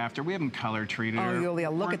have the after. We haven't color treated her. Oh, Yulia,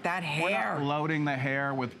 look at that hair. We're not loading the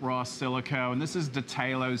hair with raw silicone. This is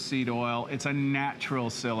Detalo seed oil. It's a natural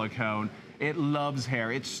silicone. It loves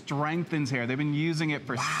hair. It strengthens hair. They've been using it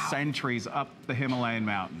for centuries up the Himalayan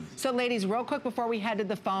mountains. So ladies, real quick before we head to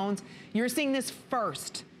the phones, you're seeing this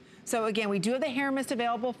first. So again, we do have the hair mist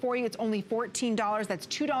available for you. It's only $14. That's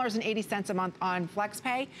 $2.80 a month on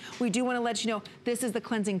FlexPay. We do want to let you know this is the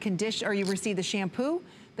cleansing conditioner, or you receive the shampoo,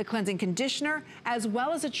 the cleansing conditioner, as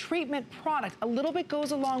well as a treatment product. A little bit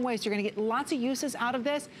goes a long way, so you're gonna get lots of uses out of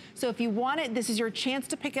this. So if you want it, this is your chance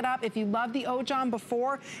to pick it up. If you love the Ojon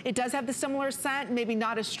before, it does have the similar scent, maybe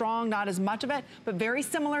not as strong, not as much of it, but very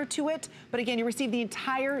similar to it. But again, you receive the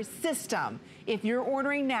entire system. If you're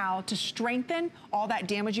ordering now to strengthen all that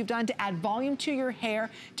damage you've done, to add volume to your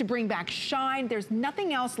hair, to bring back shine, there's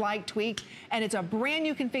nothing else like Tweaked, and it's a brand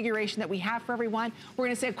new configuration that we have for everyone. We're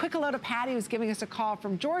gonna say a quick hello to Patty, who's giving us a call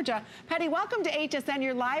from Georgia. Patty, welcome to HSN.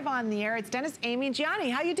 You're live on the air. It's Dennis, Amy, and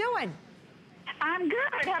Gianni. How you doing? I'm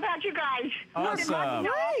good. How about you guys? Awesome. I've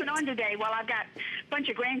been off and on today. Well, I've got a bunch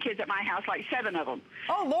of grandkids at my house, like 7 of them.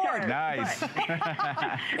 Oh, Lord. So, nice.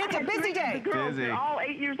 It's a busy day. The girls Busy. are all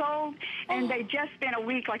 8 years old, and they just spent a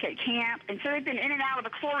week like at camp, and so they've been in and out of a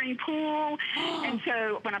chlorine pool. And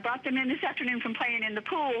so when I brought them in this afternoon from playing in the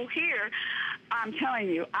pool here, I'm telling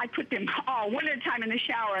you, I put them all one at a time in the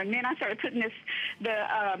shower, and then I started putting this.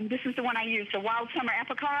 This is the one I use, the Wild Summer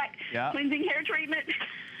Apricot cleansing hair treatment.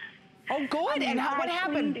 Oh, good. And what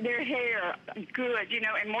happened? Cleaned their hair good, you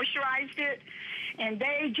know, and moisturized it. And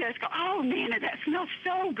they just go, oh, man, that smells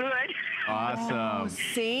so good. Awesome. Oh,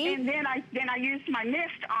 see? And then I used my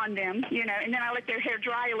mist on them, you know, and then I let their hair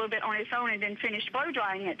dry a little bit on its own and then finished blow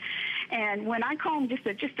drying it. And when I combed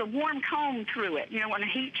just a warm comb through it, you know, when a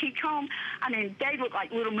heat comb, I mean, they look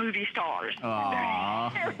like little movie stars.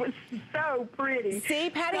 Aww. Their hair was so pretty. See,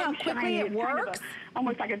 Patty, how quickly it works? Kind of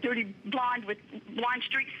almost like a dirty blonde with blonde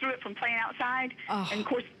streaks through it from playing outside. Oh. And, of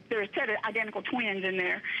course, there's a set of identical twins in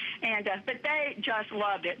there. And but they just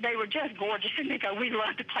loved it. They were just gorgeous. And they go, we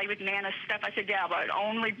love to play with Nana's stuff. I said, yeah, but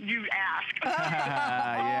only you ask.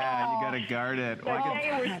 Yeah, you got to guard it. So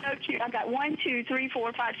they were so cute. I got 1, 2, 3,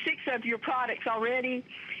 4, 5, 6 of your products already.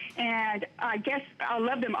 And I guess I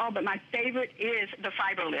love them all, but my favorite is the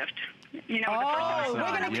Fiber Lift. You know, oh, the we're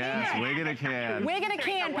gonna can. We're gonna can. We're gonna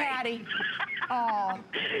can, Patty. Oh,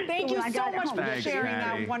 thank you so much for sharing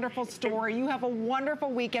that wonderful story. You have a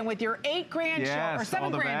wonderful weekend with your 8 grandchildren, or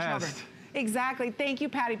 7 grandchildren. Exactly. Thank you,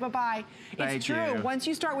 Patty. Bye-bye. It's true. Once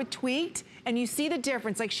you start with Tweaked and you see the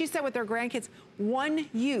difference, like she said with her grandkids, one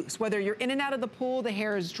use, whether you're in and out of the pool, the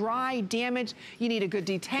hair is dry, damaged, you need a good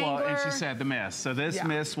detangler. Well, and she said the mist. So this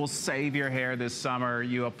mist will save your hair this summer.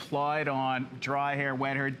 You apply it on dry hair,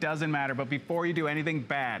 wet hair, it doesn't matter. But before you do anything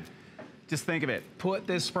bad, just think of it. Put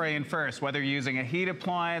this spray in first, whether you're using a heat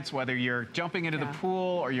appliance, whether you're jumping into the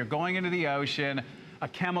pool or you're going into the ocean, a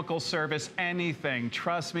chemical service, anything.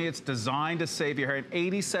 Trust me, it's designed to save your hair. An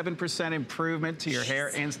 87% improvement to your hair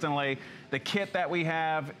instantly. The kit that we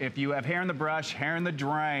have, if you have hair in the brush, hair in the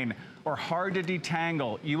drain, or hard to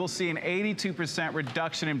detangle, you will see an 82%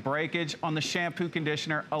 reduction in breakage on the shampoo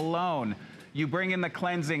conditioner alone. You bring in the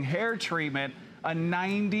cleansing hair treatment, a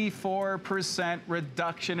 94%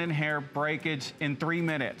 reduction in hair breakage in 3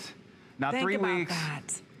 minutes. Not 3 weeks,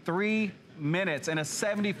 3 minutes, and a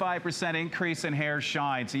 75% increase in hair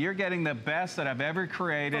shine. So you're getting the best that I've ever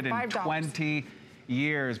created in 20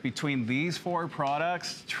 years. Between these 4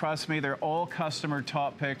 products, trust me, they're all customer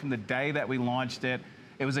top pick from the day that we launched it.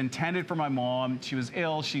 It was intended for my mom. She was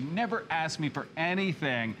ill. She never asked me for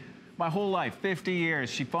anything. My whole life, 50 years,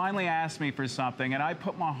 she finally asked me for something, and I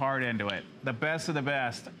put my heart into it. The best of the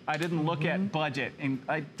best. I didn't look at budget, and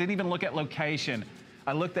I didn't even look at location.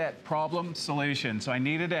 I looked at problem, solution. So I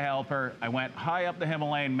needed to help her. I went high up the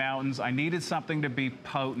Himalayan mountains. I needed something to be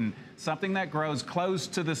potent, something that grows close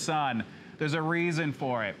to the sun. There's a reason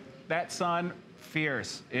for it. That sun,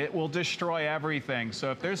 fierce. It will destroy everything. So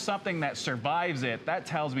if there's something that survives it, that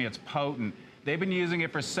tells me it's potent. They've been using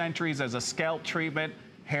it for centuries as a scalp treatment,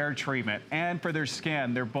 hair treatment, and for their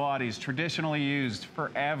skin, their bodies, traditionally used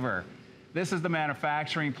forever. This is the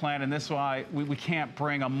manufacturing plant, and this is why we can't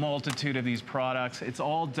bring a multitude of these products. It's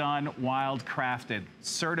all done wild crafted,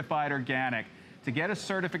 certified organic. To get a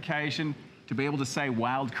certification, to be able to say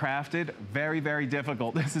wild crafted, very, very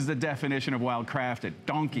difficult. This is the definition of wild crafted,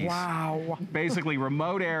 donkeys. Wow. Basically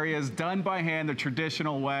remote areas done by hand the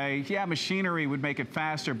traditional way. Yeah, machinery would make it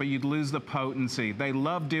faster, but you'd lose the potency. They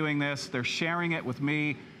love doing this. They're sharing it with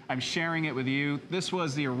me. I'm sharing it with you. This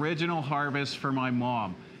was the original harvest for my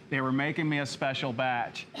mom. They were making me a special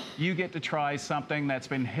batch. You get to try something that's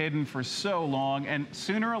been hidden for so long, and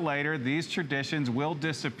sooner or later, these traditions will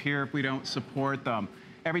disappear if we don't support them.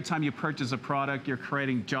 Every time you purchase a product, you're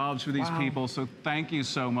creating jobs for these people, so thank you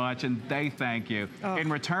so much, and they thank you.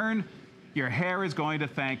 In return, your hair is going to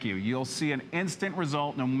thank you. You'll see an instant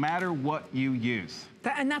result no matter what you use.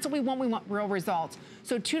 And that's what we want real results.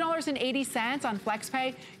 So $2.80 on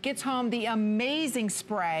FlexPay gets home the amazing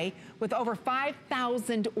spray with over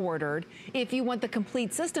 5,000 ordered. If you want the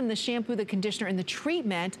complete system, the shampoo, the conditioner, and the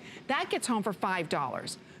treatment, that gets home for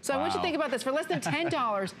 $5. So I want you to think about this. For less than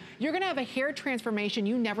 $10, you're gonna have a hair transformation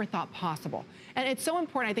you never thought possible. And it's so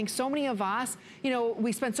important. I think so many of us, you know,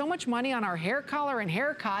 we spend so much money on our hair color and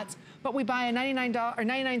haircuts, but we buy a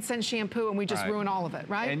 99-cent shampoo and we just ruin all of it,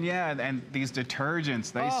 right? And yeah, and these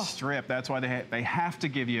detergents, they strip. That's why they have to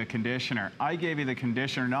give you a conditioner. I gave you the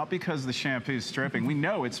conditioner not because the shampoo is stripping. We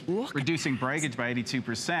know it's reducing breakage by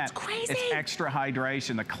 82%. It's crazy. It's extra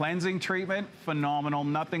hydration. The cleansing treatment, phenomenal.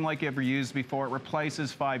 Nothing like you ever used before. It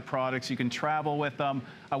replaces 5 products. You can travel with them.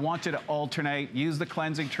 I want you to alternate. Use the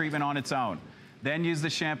cleansing treatment on its own. Then use the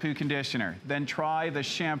shampoo conditioner. Then try the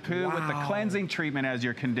shampoo with the cleansing treatment as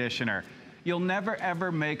your conditioner. You'll never,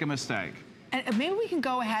 ever make a mistake. And maybe we can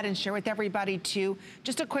go ahead and share with everybody too,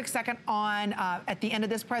 just a quick second on, at the end of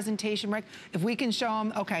this presentation, Rick, if we can show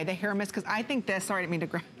them, okay, the hair mist, because I think this, sorry, I didn't mean to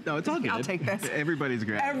grab. No, it's all good. I'll take this. Everybody's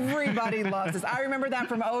great. Everybody loves this. I remember that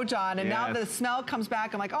from Ojon, and now the smell comes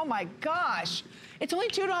back. I'm like, oh my gosh. It's only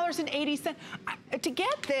 $2.80. To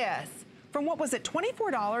get this, from what was it,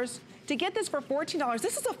 $24? To get this for $14,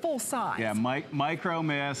 this is a full size. Yeah, micro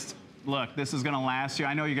mist. Look, this is gonna last you.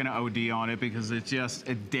 I know you're gonna OD on it because it's just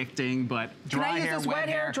addicting, but dry hair, wet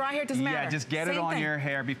hair, dry hair, doesn't matter. Yeah, just get it on your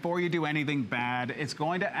hair before you do anything bad. It's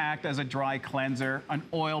going to act as a dry cleanser, an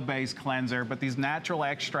oil-based cleanser, but these natural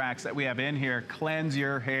extracts that we have in here cleanse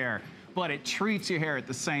your hair, but it treats your hair at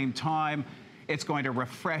the same time. It's going to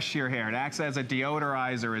refresh your hair. It acts as a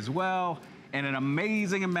deodorizer as well. And an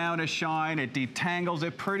amazing amount of shine. It detangles.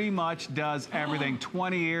 It pretty much does everything.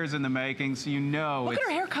 20 years in the making, so you know look at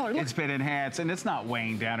her hair color. It's been enhanced, and it's not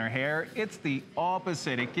weighing down her hair. It's the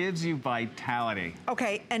opposite. It gives you vitality.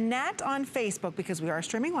 Okay, Annette on Facebook, because we are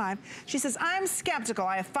streaming live, she says, I'm skeptical.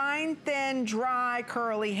 I have fine, thin, dry,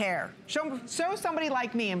 curly hair. Show somebody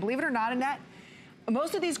like me, and believe it or not, Annette,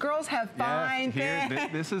 most of these girls have fine, thin.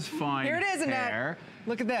 This is fine Here it is, Annette. hair.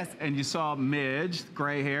 Look at this. And you saw Midge,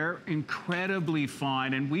 gray hair, incredibly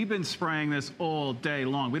fine. And we've been spraying this all day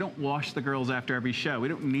long. We don't wash the girls after every show. We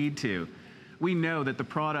don't need to. We know that the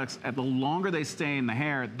products, the longer they stay in the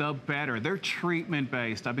hair, the better. They're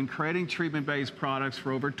treatment-based. I've been creating treatment-based products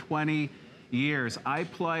for over 20 years. I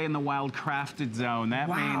play in the wild crafted zone. That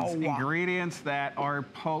means ingredients that are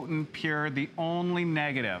potent, pure. The only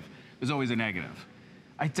negative, there's always a negative.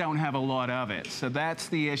 I don't have a lot of it. So that's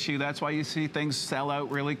the issue. That's why you see things sell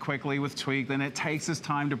out really quickly with Tweak. Then it takes us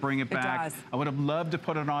time to bring it back. It does. I would have loved to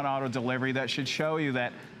put it on auto delivery. That should show you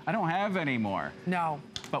that I don't have any more. No.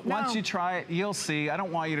 But once you try it, you'll see. I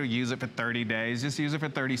don't want you to use it for 30 days. Just use it for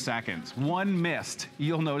 30 seconds. One mist,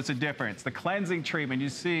 you'll notice a difference. The cleansing treatment, you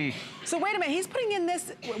see. So wait a minute, he's putting in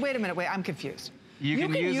this, wait a minute, I'm confused. You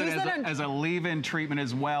can use it as a leave-in treatment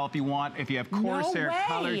as well if you want. If you have coarse hair,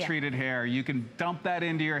 color-treated hair, you can dump that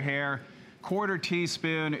into your hair. Quarter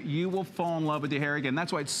teaspoon, you will fall in love with your hair again.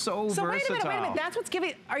 That's why it's so versatile. Wait a minute, that's what's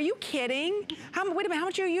giving, are you kidding? Wait a minute, how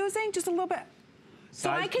much are you using? Just a little bit. So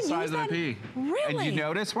I can use that? Really? And you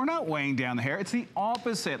notice we're not weighing down the hair. It's the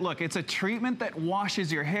opposite. Look, it's a treatment that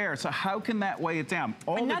washes your hair. So how can that weigh it down?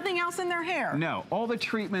 And nothing else in their hair? No. All the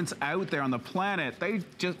treatments out there on the planet,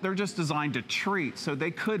 they're just designed to treat. So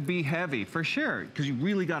they could be heavy for sure, because you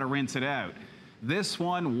really got to rinse it out. This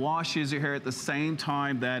one washes your hair at the same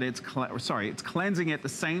time that it's cleansing it at the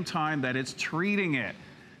same time that it's treating it.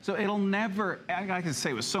 So it'll never, I can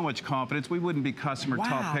say with so much confidence, we wouldn't be customer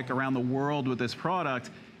top pick around the world with this product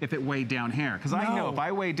if it weighed down hair. Because I know if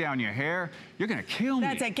I weigh down your hair, you're gonna kill me.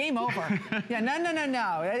 That's it, game over. Yeah,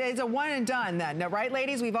 no. It's a one and done then, no, right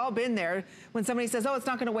ladies? We've all been there when somebody says, oh, it's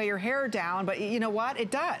not gonna weigh your hair down, but you know what, it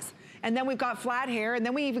does. And then we've got flat hair, and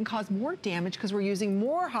then we even cause more damage because we're using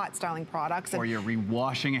more hot styling products. Or you're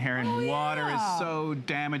re-washing your hair, and water is so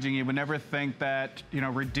damaging. You would never think that, you know,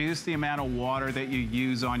 reduce the amount of water that you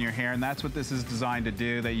use on your hair, and that's what this is designed to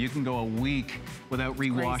do, that you can go a week without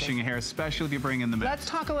re-washing your hair, especially if you bring in the mist. Let's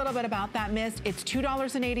talk a little bit about that mist. It's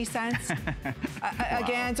 $2.80.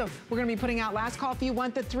 Again, so we're gonna be putting out last call if you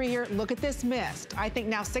want the 3 here. Look at this mist. I think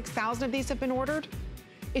now 6,000 of these have been ordered.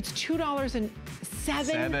 It's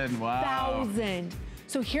 $2.07,000.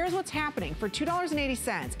 So here's what's happening. For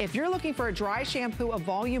 $2.80, if you're looking for a dry shampoo, a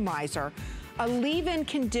volumizer, a leave-in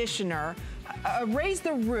conditioner, raise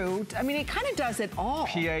the root, I mean, it kind of does it all.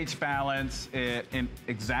 pH balance, it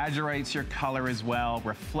exaggerates your color as well,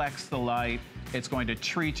 reflects the light. It's going to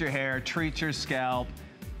treat your hair, treat your scalp.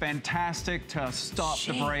 Fantastic to stop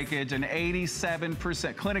the breakage, and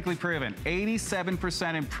 87%, clinically proven,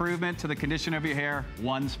 87% improvement to the condition of your hair,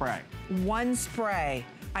 one spray. One spray.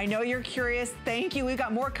 I know you're curious. Thank you. We've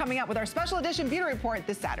got more coming up with our special edition beauty report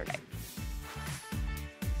this Saturday.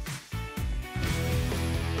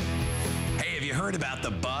 Have you heard about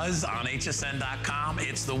the buzz on hsn.com?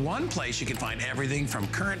 It's the one place you can find everything from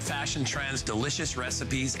current fashion trends, delicious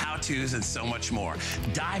recipes, how-tos, and so much more.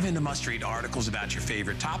 Dive into must-read articles about your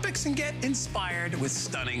favorite topics and get inspired with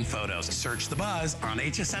stunning photos. Search the buzz on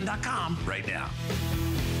hsn.com right now.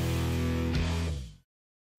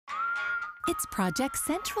 It's Project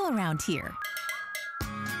Central around here.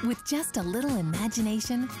 With just a little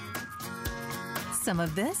imagination, some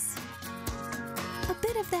of this, a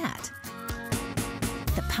bit of that.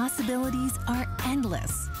 The possibilities are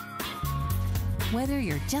endless. Whether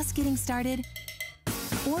you're just getting started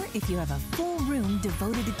or if you have a full room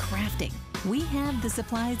devoted to crafting, we have the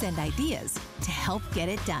supplies and ideas to help get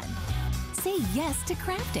it done. Say yes to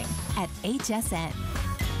crafting at HSN.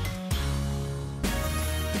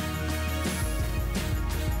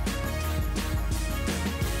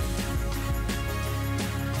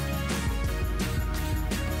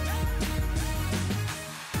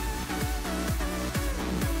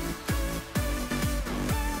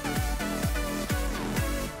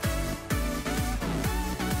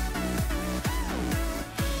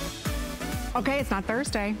 Okay, it's not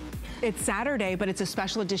Thursday. It's Saturday, but it's a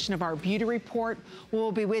special edition of our beauty report.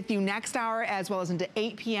 We'll be with you next hour as well as into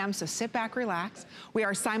 8 p.m., so sit back, relax. We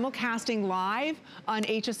are simulcasting live on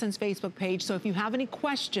HSN's Facebook page, so if you have any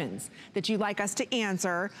questions that you'd like us to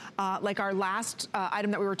answer, like our last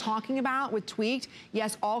item that we were talking about with Tweaked,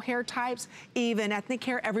 yes, all hair types, even ethnic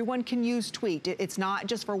hair, everyone can use Tweaked. It's not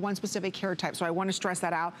just for one specific hair type, so I want to stress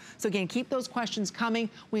that out. So again, keep those questions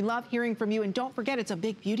coming. We love hearing from you, and don't forget, it's a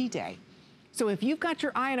big beauty day. So if you've got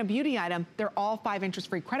your eye on a beauty item, they're all 5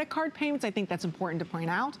 interest-free credit card payments. I think that's important to point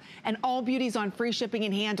out. And all beauty's on free shipping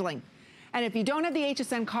and handling. And if you don't have the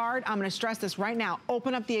HSN card, I'm gonna stress this right now,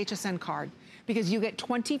 open up the HSN card because you get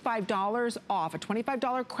 $25 off, a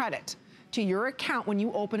 $25 credit to your account when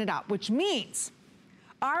you open it up, which means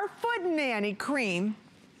our Foot Nanny cream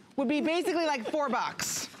would be basically like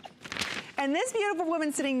 $4. And this beautiful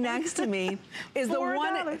woman sitting next to me is the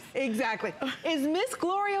one, exactly, is Miss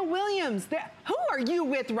Gloria Williams. Who are you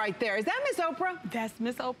with right there? Is that Miss Oprah? That's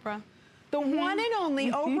Miss Oprah. The one and only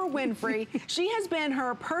Oprah Winfrey. She has been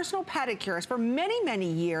her personal pedicurist for many, many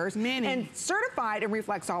years. And certified in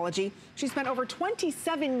reflexology. She spent over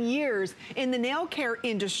 27 years in the nail care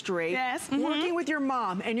industry. Yes. Working with your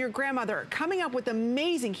mom and your grandmother, coming up with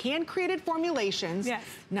amazing hand-created formulations. Yes.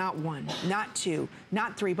 Not 1, not 2,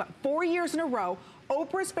 not 3, but 4 years in a row.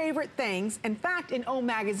 Oprah's favorite things. In fact, in O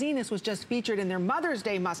Magazine, this was just featured in their Mother's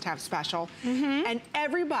Day must-have special. And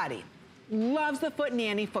everybody loves the Foot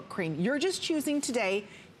Nanny foot cream. You're just choosing today,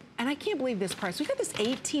 and I can't believe this price. We got this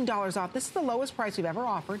 $18 off. This is the lowest price we've ever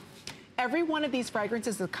offered. Every one of these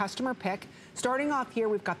fragrances is a customer pick. Starting off here,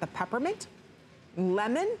 we've got the peppermint,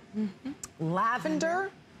 lemon,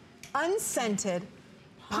 lavender, unscented,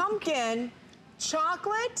 pumpkin,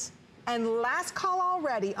 chocolate, and last call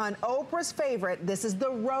already on Oprah's favorite. This is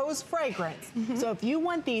the rose fragrance. So if you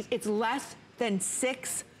want these, it's less than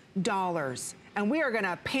 $6. And we are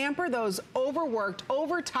gonna pamper those overworked,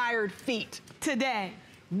 overtired feet today.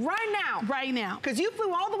 Right now. Right now. Because you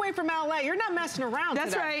flew all the way from LA. You're not messing around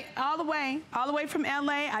That's today. right, all the way from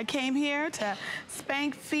LA. I came here to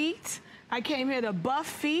spank feet. I came here to buff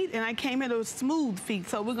feet, and I came here to smooth feet.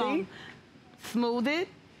 So we're gonna smooth it,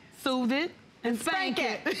 soothe it, and spank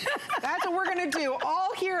it. That's what we're gonna do.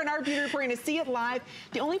 All here in our beauty report. We're gonna see it live.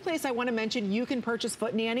 The only place I wanna mention you can purchase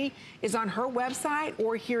Foot Nanny is on her website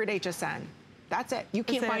or here at HSN. That's it. You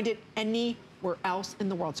can't find it anywhere else in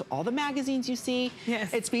the world. So all the magazines you see,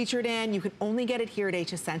 it's featured in, you can only get it here at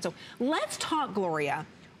HSN. So let's talk, Gloria.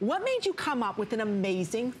 What made you come up with an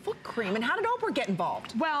amazing foot cream, and how did Oprah get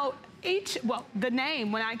involved? Well, the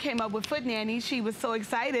name, when I came up with Foot Nanny, she was so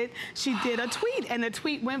excited. She did a tweet, and the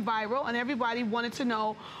tweet went viral, and everybody wanted to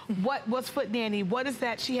know what was Foot Nanny. What is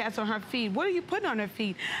that she has on her feet? What are you putting on her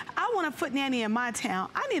feet? I want a Foot Nanny in my town.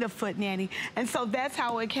 I need a Foot Nanny. And so that's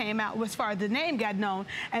how it came out as far as the name got known.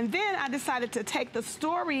 And then I decided to take the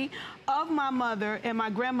story of my mother and my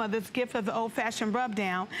grandmother's gift of the old-fashioned rub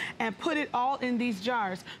down and put it all in these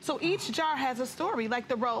jars. So each jar has a story, like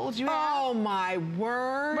the rose you have. Oh my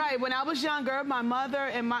word. Right, when I was younger, my mother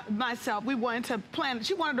and myself, we wanted to plant,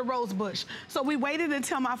 she wanted a rose bush. So we waited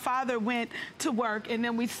until my father went to work, and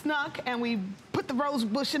then we snuck and we put the rose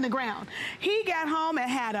bush in the ground. He got home and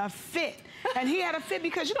had a fit. And he had a fit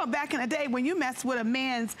because, you know, back in the day when you messed with a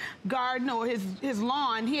man's garden or his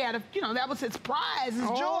lawn, he had a, you know, that was his prize, his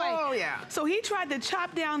joy. Oh, yeah. So he tried to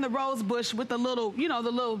chop down the rose bush with the little, you know,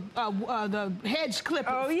 the hedge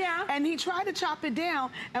clippers. Oh, yeah. And he tried to chop it down.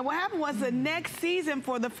 And what happened was the next season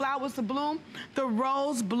for the flowers to bloom, the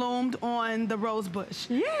rose bloomed on the rose bush.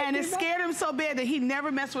 Yeah, and it scared him so bad that he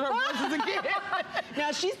never messed with her roses again.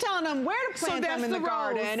 Now she's telling him where to plant them in the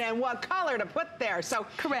garden and what color to put there. So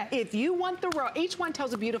correct. If you want the rose, each one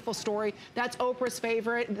tells a beautiful story. That's Oprah's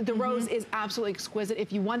favorite. The rose is absolutely exquisite.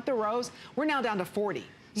 If you want the rose, we're now down to 40.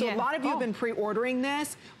 So a lot of you have been pre-ordering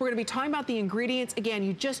this. We're gonna be talking about the ingredients. Again,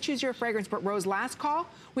 you just choose your fragrance, but rose last call.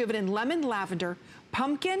 We have it in lemon, lavender,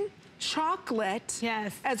 pumpkin, chocolate,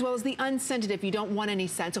 as well as the unscented if you don't want any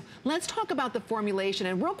scent. So let's talk about the formulation.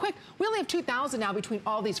 And real quick, we only have 2,000 now between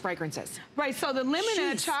all these fragrances. Right, so the lemon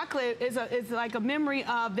and the chocolate is like a memory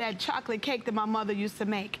of that chocolate cake that my mother used to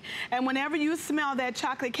make. And whenever you smell that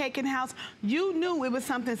chocolate cake in the house, you knew it was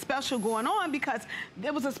something special going on because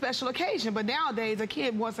it was a special occasion. But nowadays, a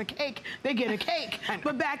kid wants a cake, they get a cake.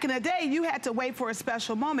 But back in the day, you had to wait for a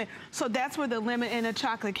special moment. So that's where the lemon and the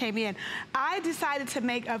chocolate came in. I decided to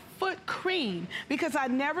make a foot cream because I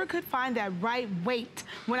never could find that right weight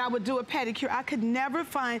when I would do a pedicure. I could never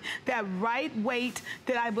find that right weight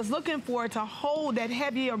that I was looking for to hold that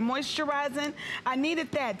heavier moisturizing. I needed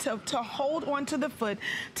that to hold onto the foot,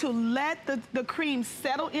 to let the cream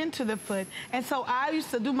settle into the foot. And so I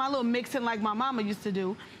used to do my little mixing like my mama used to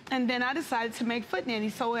do. And then I decided to make Foot Nanny.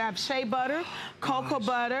 So we have shea butter, cocoa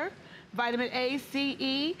butter, vitamin A, C,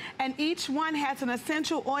 E, and each one has an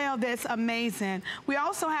essential oil that's amazing. We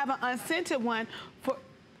also have an unscented one for...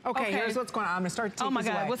 Okay, here's what's going on. I'm gonna start taking Oh my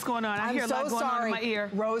God, away. What's going on? I hear a lot going on in my ear.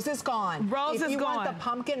 Rose is gone. Rose is gone. If you want the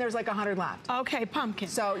pumpkin, there's like 100 left. Okay, pumpkin.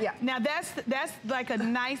 So, yeah. Now that's like a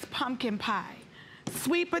nice pumpkin pie.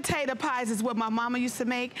 Sweet potato pies is what my mama used to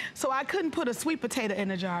make, so I couldn't put a sweet potato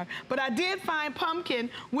in a jar. But I did find pumpkin,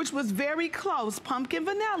 which was very close. Pumpkin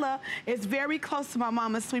vanilla is very close to my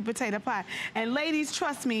mama's sweet potato pie. And ladies,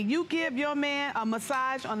 trust me, you give your man a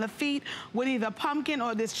massage on the feet with either pumpkin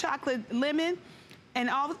or this chocolate lemon, and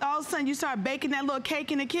all of a sudden you start baking that little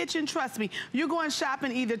cake in the kitchen, trust me, you're going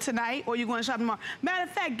shopping either tonight or you're going shopping tomorrow. Matter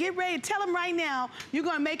of fact, get ready. Tell him right now you're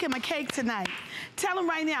going to make him a cake tonight. Tell him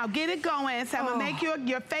right now, get it going and say, I'm going to make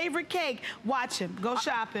your favorite cake. Watch him. Go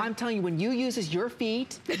shopping. I'm telling you, when you use this, your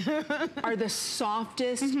feet are the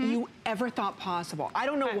softest you ever thought possible. I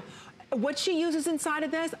don't know. what she uses inside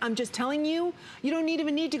of this, I'm just telling you, you don't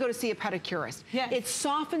even need to go to see a pedicurist. Yes. It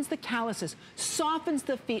softens the calluses, softens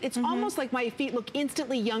the feet. It's almost like my feet look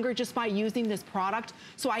instantly younger just by using this product.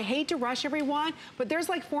 So I hate to rush everyone, but there's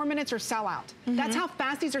like 4 minutes or sell out. That's how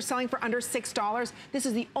fast these are selling for under $6. This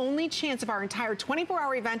is the only chance of our entire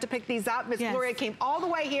 24-hour event to pick these up. Miss Gloria came all the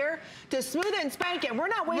way here to smooth it and spank it. We're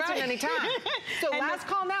not wasting any time. So last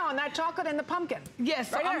call now on that chocolate and the pumpkin.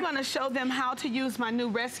 Yes, so I'm going to show them how to use my new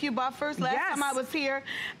rescue buffers. Last time I was here,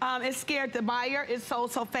 it scared the buyer. It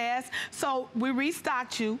sold so fast. So we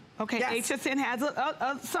restocked you. Okay, HSN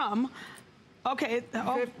has some. Okay.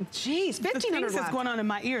 Oh, geez, 1,500 the things that's going on in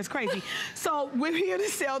my ear is crazy. So we're here to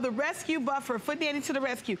sell the rescue buffer, Foot Nanny to the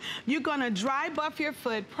rescue. You're going to dry buff your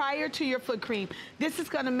foot prior to your foot cream. This is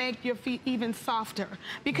going to make your feet even softer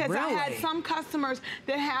because I had some customers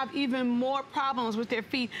that have even more problems with their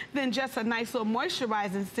feet than just a nice little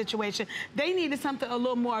moisturizing situation. They needed something a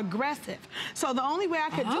little more aggressive. So the only way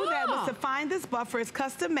I could do that was to find this buffer. It's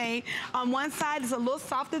custom made. On one side, it's a little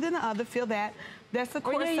softer than the other. Feel that. That's the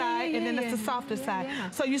coarse side, and then that's the softer side.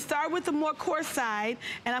 So you start with the more coarse side,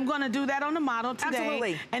 and I'm going to do that on the model today.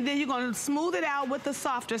 Absolutely. And then you're going to smooth it out with the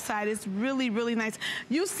softer side. It's really, really nice.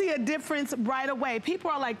 You see a difference right away.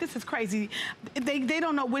 People are like, this is crazy. They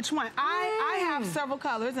don't know which one. I have several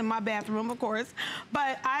colors in my bathroom, of course,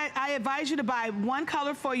 but I advise you to buy one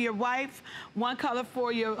color for your wife, one color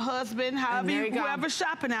for your husband, however whoever's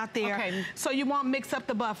shopping out there, so you won't mix up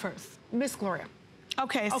the buffers. Miss Gloria.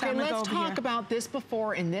 Okay, so let's talk about this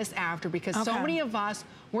before and this after, because so many of us,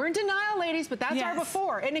 we're in denial, ladies, but that's our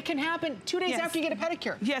before, and it can happen 2 days after you get a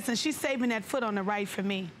pedicure. Yes, and she's saving that foot on the right for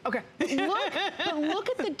me. Okay, but look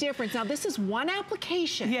at the difference. Now, this is one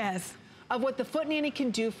application of what the Foot Nanny can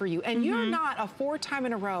do for you, and you're not a 4-time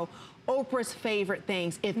in a row Oprah's favorite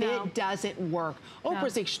things if it doesn't work.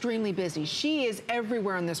 Oprah's extremely busy. She is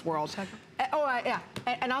everywhere in this world.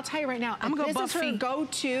 And I'll tell you right now, I'm going to this is her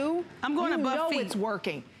go-to, I'm going to buff feet. It's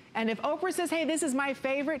working. And if Oprah says, hey, this is my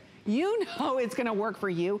favorite, you know it's going to work for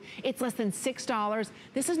you. It's less than $6.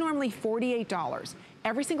 This is normally $48.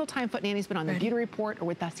 Every single time Foot Nanny's been on the Beauty Report or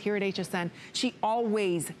with us here at HSN, she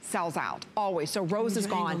always sells out, always. So Rose is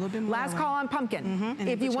gone. Last call on pumpkin.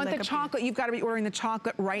 If you want the chocolate, you've got to be ordering the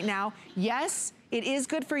chocolate right now. Yes, it is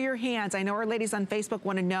good for your hands. I know our ladies on Facebook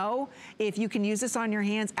want to know if you can use this on your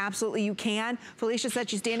hands. Absolutely you can. Felicia said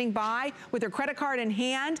she's standing by with her credit card in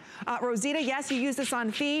hand. Rosita, yes, you use this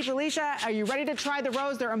on feet. Felicia, are you ready to try the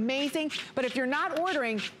Rose? They're amazing. But if you're not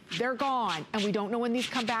ordering, they're gone. And we don't know when these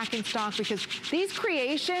come back in stock because these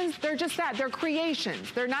creations, they're just that. They're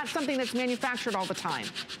creations. They're not something that's manufactured all the time.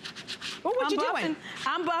 What you doing?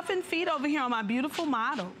 I'm buffing feet over here on my beautiful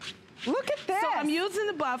model. Look at this. So I'm using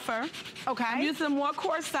the buffer. Okay. I'm using the more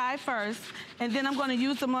coarse side first, and then I'm going to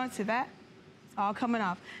use the more, see that? It's all coming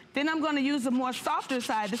off. Then I'm going to use the more softer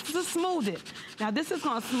side. This is to smooth it. Now this is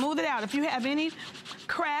going to smooth it out. If you have any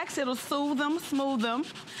cracks, it'll soothe them, smooth them.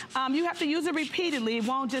 You have to use it repeatedly. It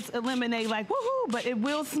won't just eliminate like woohoo, but it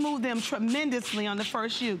will smooth them tremendously on the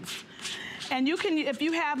first use. And you can, if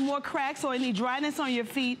you have more cracks or any dryness on your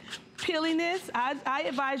feet, peeling this, I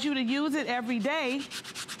advise you to use it every day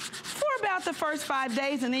for about the first 5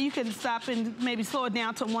 days, and then you can stop and maybe slow it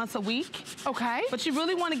down to once a week. Okay. But you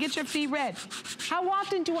really want to get your feet ready. How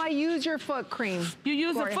often do I use your foot cream? You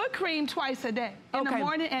use the foot cream twice a day, in the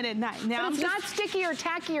morning and at night. Now, but it's not sticky or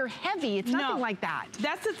tacky or heavy. It's nothing like that.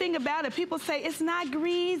 That's the thing about it. People say it's not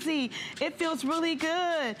greasy. It feels really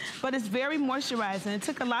good, but it's very moisturizing. It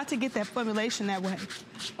took a lot to get that formulation that way.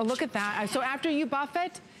 Oh, look at that. So after you buff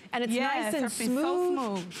it, and it's nice and smooth. So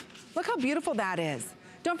smooth. Look how beautiful that is.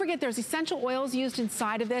 Don't forget there's essential oils used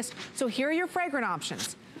inside of this. So here are your fragrant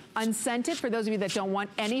options. Unscented for those of you that don't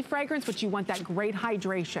want any fragrance, but you want that great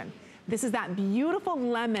hydration. This is that beautiful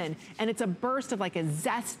lemon, and it's a burst of like a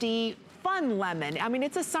zesty, fun lemon. I mean,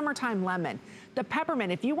 it's a summertime lemon. The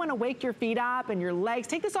peppermint, if you want to wake your feet up and your legs,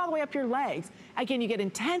 take this all the way up your legs. Again, you get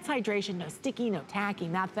intense hydration, no sticky, no tacky,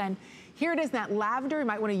 nothing. Here it is, that lavender. You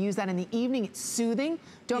might want to use that in the evening. It's soothing.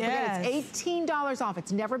 Don't forget, it's $18 off.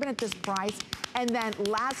 It's never been at this price. And then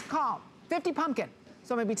last call, 50 pumpkin.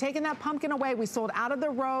 So I'm going to be taking that pumpkin away. We sold out of the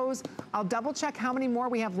Rose. I'll double check how many more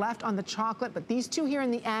we have left on the chocolate, but these two here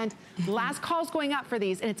in the end. Last call's going up for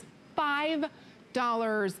these, and it's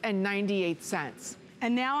 $5.98.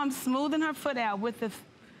 And now I'm smoothing her foot out with the,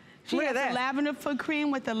 she has the lavender foot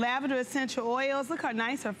cream with the lavender essential oils. Look how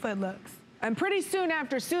nice her foot looks. And pretty soon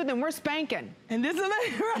after soothing, we're spanking. And this is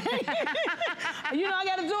right. You know, I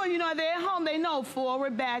got to do it. You know, they're at home. They know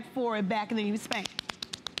forward, back, and then you spank.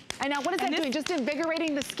 And now what is that doing? Just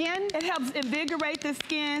invigorating the skin? It helps invigorate the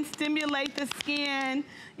skin, stimulate the skin.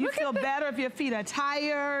 You feel better if your feet are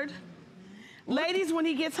tired. Ladies, when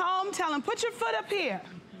he gets home, tell him, put your foot up here.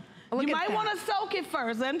 You might want to soak it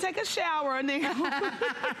first. Let him take a shower and then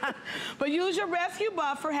but use your rescue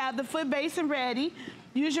buffer. Have the foot basin ready.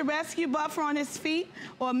 Use your rescue buffer on his feet,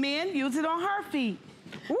 or men, use it on her feet.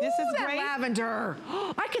 Ooh, this is that great. lavender.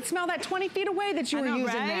 I could smell that 20 feet away that you were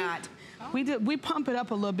using that. We pump it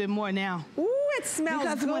up a little bit more now. Ooh, it smells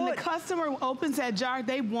good. Because when the customer opens that jar,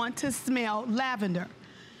 they want to smell lavender.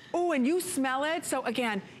 Oh, and you smell it. So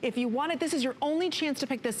again, if you want it, this is your only chance to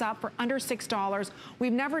pick this up for under $6.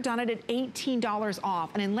 We've never done it at $18 off.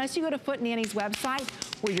 And unless you go to Foot Nanny's website,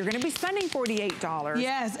 where you're gonna be spending $48.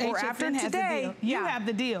 Yes, or HSN after has today, the deal. You have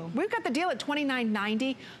the deal. We've got the deal at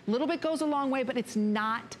 $29.90. A little bit goes a long way, but it's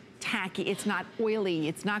not tacky, it's not oily,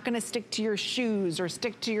 it's not gonna stick to your shoes or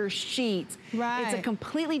stick to your sheets. Right. It's a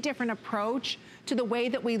completely different approach to the way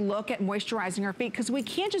that we look at moisturizing our feet, because we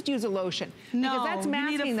can't just use a lotion. No, because that's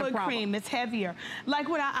masking you need a the foot problem. cream. It's heavier. Like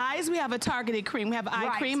with our eyes, we have a targeted cream. We have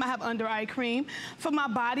eye cream, I have under eye cream. For my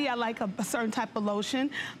body, I like a certain type of lotion.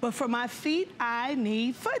 But for my feet, I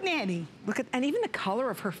need Foot Nanny. Look at, and even the color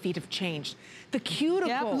of her feet have changed. The cuticles.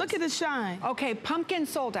 Yep, look at the shine. Okay, pumpkin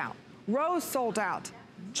sold out. Rose sold out.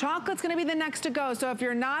 Chocolate's gonna be the next to go. So if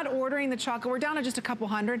you're not ordering the chocolate, we're down to just a couple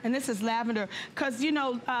hundred. And this is lavender. Because, you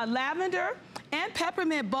know, lavender and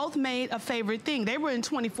peppermint both made a favorite thing. They were in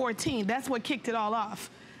 2014. That's what kicked it all off.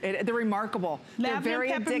 They're remarkable. Lavender They're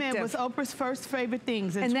very and pepperment addictive. was Oprah's first favorite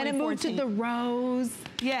things in 2014. And then it moved to the rose.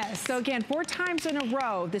 Yes. So again, 4 times in a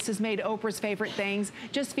row, this has made Oprah's favorite things.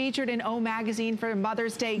 Just featured in O Magazine for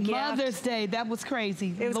Mother's Day gift. Mother's Day, that was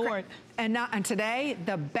crazy. It was Lord. And today,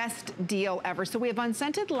 the best deal ever. So we have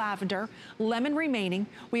unscented lavender, lemon remaining.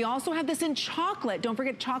 We also have this in chocolate. Don't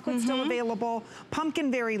forget, chocolate's still available.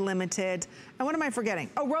 Pumpkin, very limited. And what am I forgetting?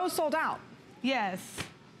 Oh, rose sold out. Yes.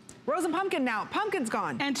 Rose and pumpkin now. Pumpkin's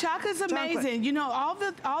gone. And chocolate's amazing. Chocolate. You know,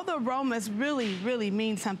 all the aromas really, really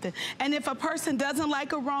mean something. And if a person doesn't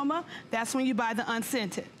like aroma, that's when you buy the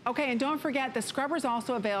unscented. Okay, and don't forget, the scrubber's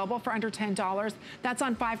also available for under $10. That's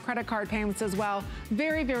on 5 credit card payments as well.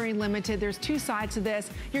 Very, very limited. There's 2 sides to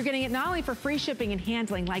this. You're getting it not only for free shipping and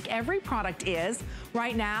handling, like every product is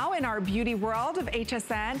right now in our beauty world of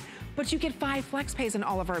HSN, but you get 5 flex pays in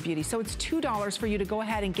all of our beauty. So it's $2 for you to go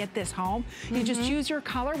ahead and get this home. You just choose your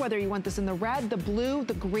color, whether you want this in the red, the blue,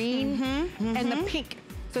 the green, and the pink.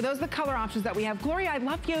 So those are the color options that we have. Gloria, I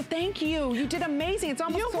love you. Thank you. You did amazing. It's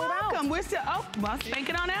almost sold out. You're welcome. We're still, well, spank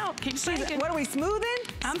it on out. Keep spanking. What are we, smoothing?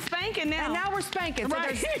 I'm spanking now. And now we're spanking.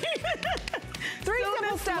 Right. So 3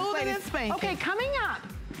 simple steps, ladies. Okay, coming up.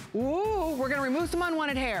 Ooh, we're gonna remove some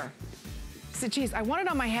unwanted hair. So, geez, I want it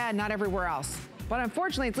on my head, not everywhere else. But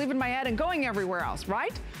unfortunately, it's leaving my head and going everywhere else,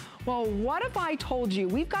 right? Well, what if I told you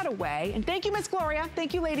we've got a way, and thank you, Miss Gloria,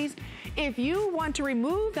 thank you, ladies. If you want to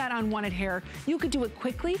remove that unwanted hair, you could do it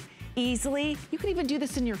quickly, easily. You can even do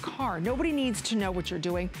this in your car. Nobody needs to know what you're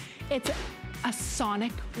doing. It's a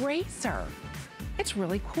sonic razor. It's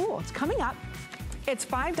really cool. It's coming up. It's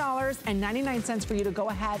 $5.99 for you to go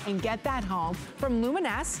ahead and get that home from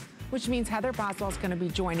Luminous, which means Heather Boswell is gonna be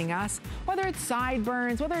joining us. Whether it's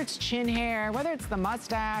sideburns, whether it's chin hair, whether it's the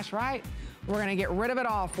mustache, right? We're gonna get rid of it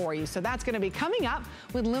all for you. So that's gonna be coming up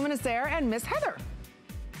with Luminous Air and Miss Heather.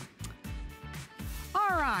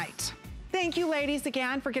 All right. Thank you, ladies,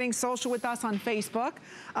 again, for getting social with us on Facebook.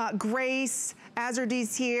 Grace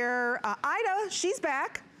Azardi's here. Ida, she's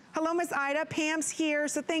back. Hello, Miss Ida. Pam's here.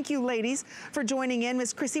 So thank you, ladies, for joining in.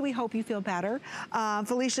 Miss Chrissy, we hope you feel better.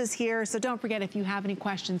 Felicia's here. So don't forget, if you have any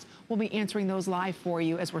questions, we'll be answering those live for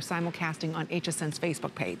you as we're simulcasting on HSN's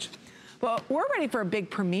Facebook page. Well, we're ready for a big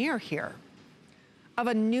premiere here of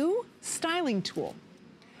a new styling tool.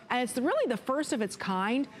 And it's really the first of its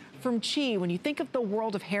kind from Chi. When you think of the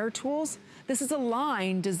world of hair tools, this is a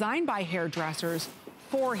line designed by hairdressers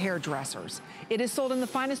for hairdressers. It is sold in the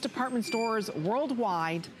finest department stores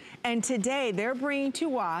worldwide, and today they're bringing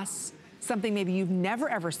to us something maybe you've never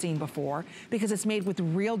ever seen before, because it's made with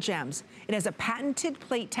real gems. It has a patented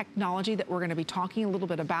plate technology that we're gonna be talking a little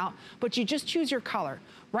bit about, but you just choose your color.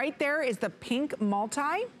 Right there is the pink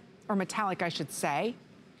multi, or metallic I should say,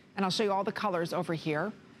 and I'll show you all the colors over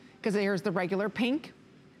here, because here's the regular pink,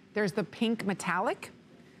 there's the pink metallic,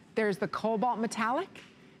 there's the cobalt metallic,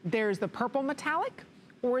 there's the purple metallic,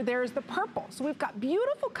 or there's the purple. So we've got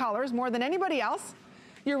beautiful colors, more than anybody else.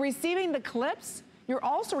 You're receiving the clips. You're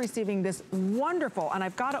also receiving this wonderful, and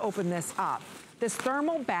I've got to open this up, this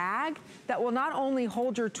thermal bag that will not only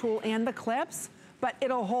hold your tool and the clips, but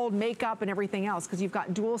it'll hold makeup and everything else, because you've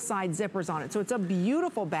got dual side zippers on it. So it's a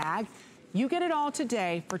beautiful bag. You get it all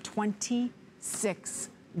today for $26.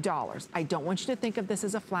 I don't want you to think of this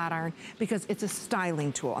as a flat iron because it's a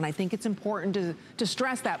styling tool. And I think it's important to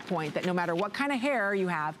stress that point, that no matter what kind of hair you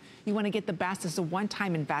have, you want to get the best as a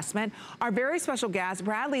one-time investment. Our very special guest,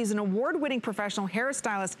 Bradley, is an award-winning professional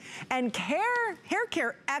hairstylist and hair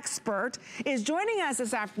care expert, is joining us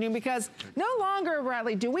this afternoon because no longer,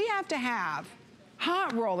 Bradley, do we have to have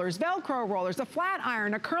hot rollers, Velcro rollers, a flat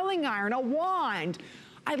iron, a curling iron, a wand.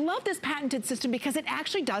 I love this patented system because it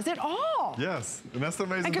actually does it all. Yes, and that's the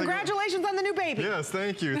amazing thing. And congratulations on the new baby. Yes,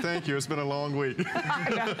 thank you, thank you. It's been a long week.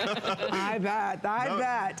 I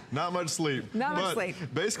bet. Not much sleep. Not much sleep.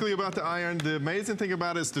 Basically about the iron, the amazing thing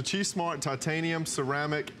about it is the Chi Smart titanium,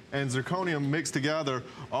 ceramic, and zirconium mixed together,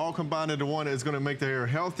 all combined into one, is going to make the hair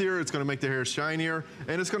healthier, it's going to make the hair shinier,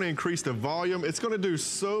 and it's going to increase the volume. It's going to do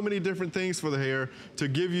so many different things for the hair to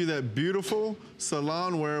give you that beautiful,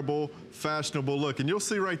 salon wearable, fashionable look. And you'll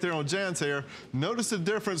see right there on Jan's hair, notice the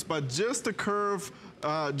difference by just the curve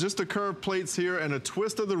plates here and a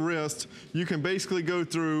twist of the wrist. You can basically go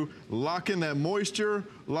through, lock in that moisture,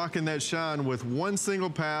 lock in that shine with one single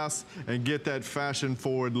pass and get that fashion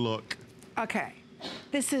forward look. Okay,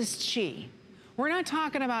 this is Chi. We're not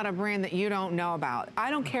talking about a brand that you don't know about.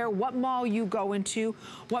 I don't care what mall you go into,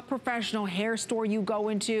 what professional hair store you go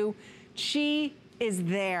into, Chi is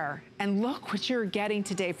there. And look what you're getting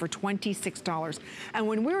today for $26. And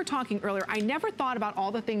when we were talking earlier, I never thought about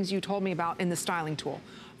all the things you told me about in the styling tool.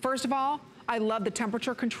 First of all, I love the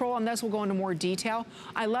temperature control, and this will go into more detail.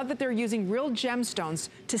 I love that they're using real gemstones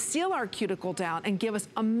to seal our cuticle down and give us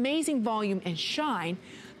amazing volume and shine.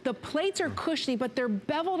 The plates are cushiony, but they're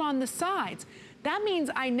beveled on the sides. That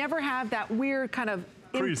means I never have that weird kind of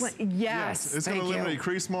crease. Yes, it's going to eliminate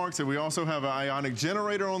crease marks, and we also have an ionic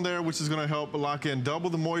generator on there, which is going to help lock in double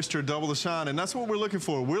the moisture, double the shine, and that's what we're looking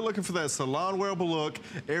for. We're looking for that salon wearable look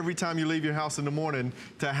every time you leave your house in the morning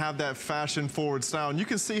to have that fashion forward style. And you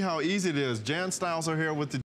can see how easy it is. Jan styles her hair with the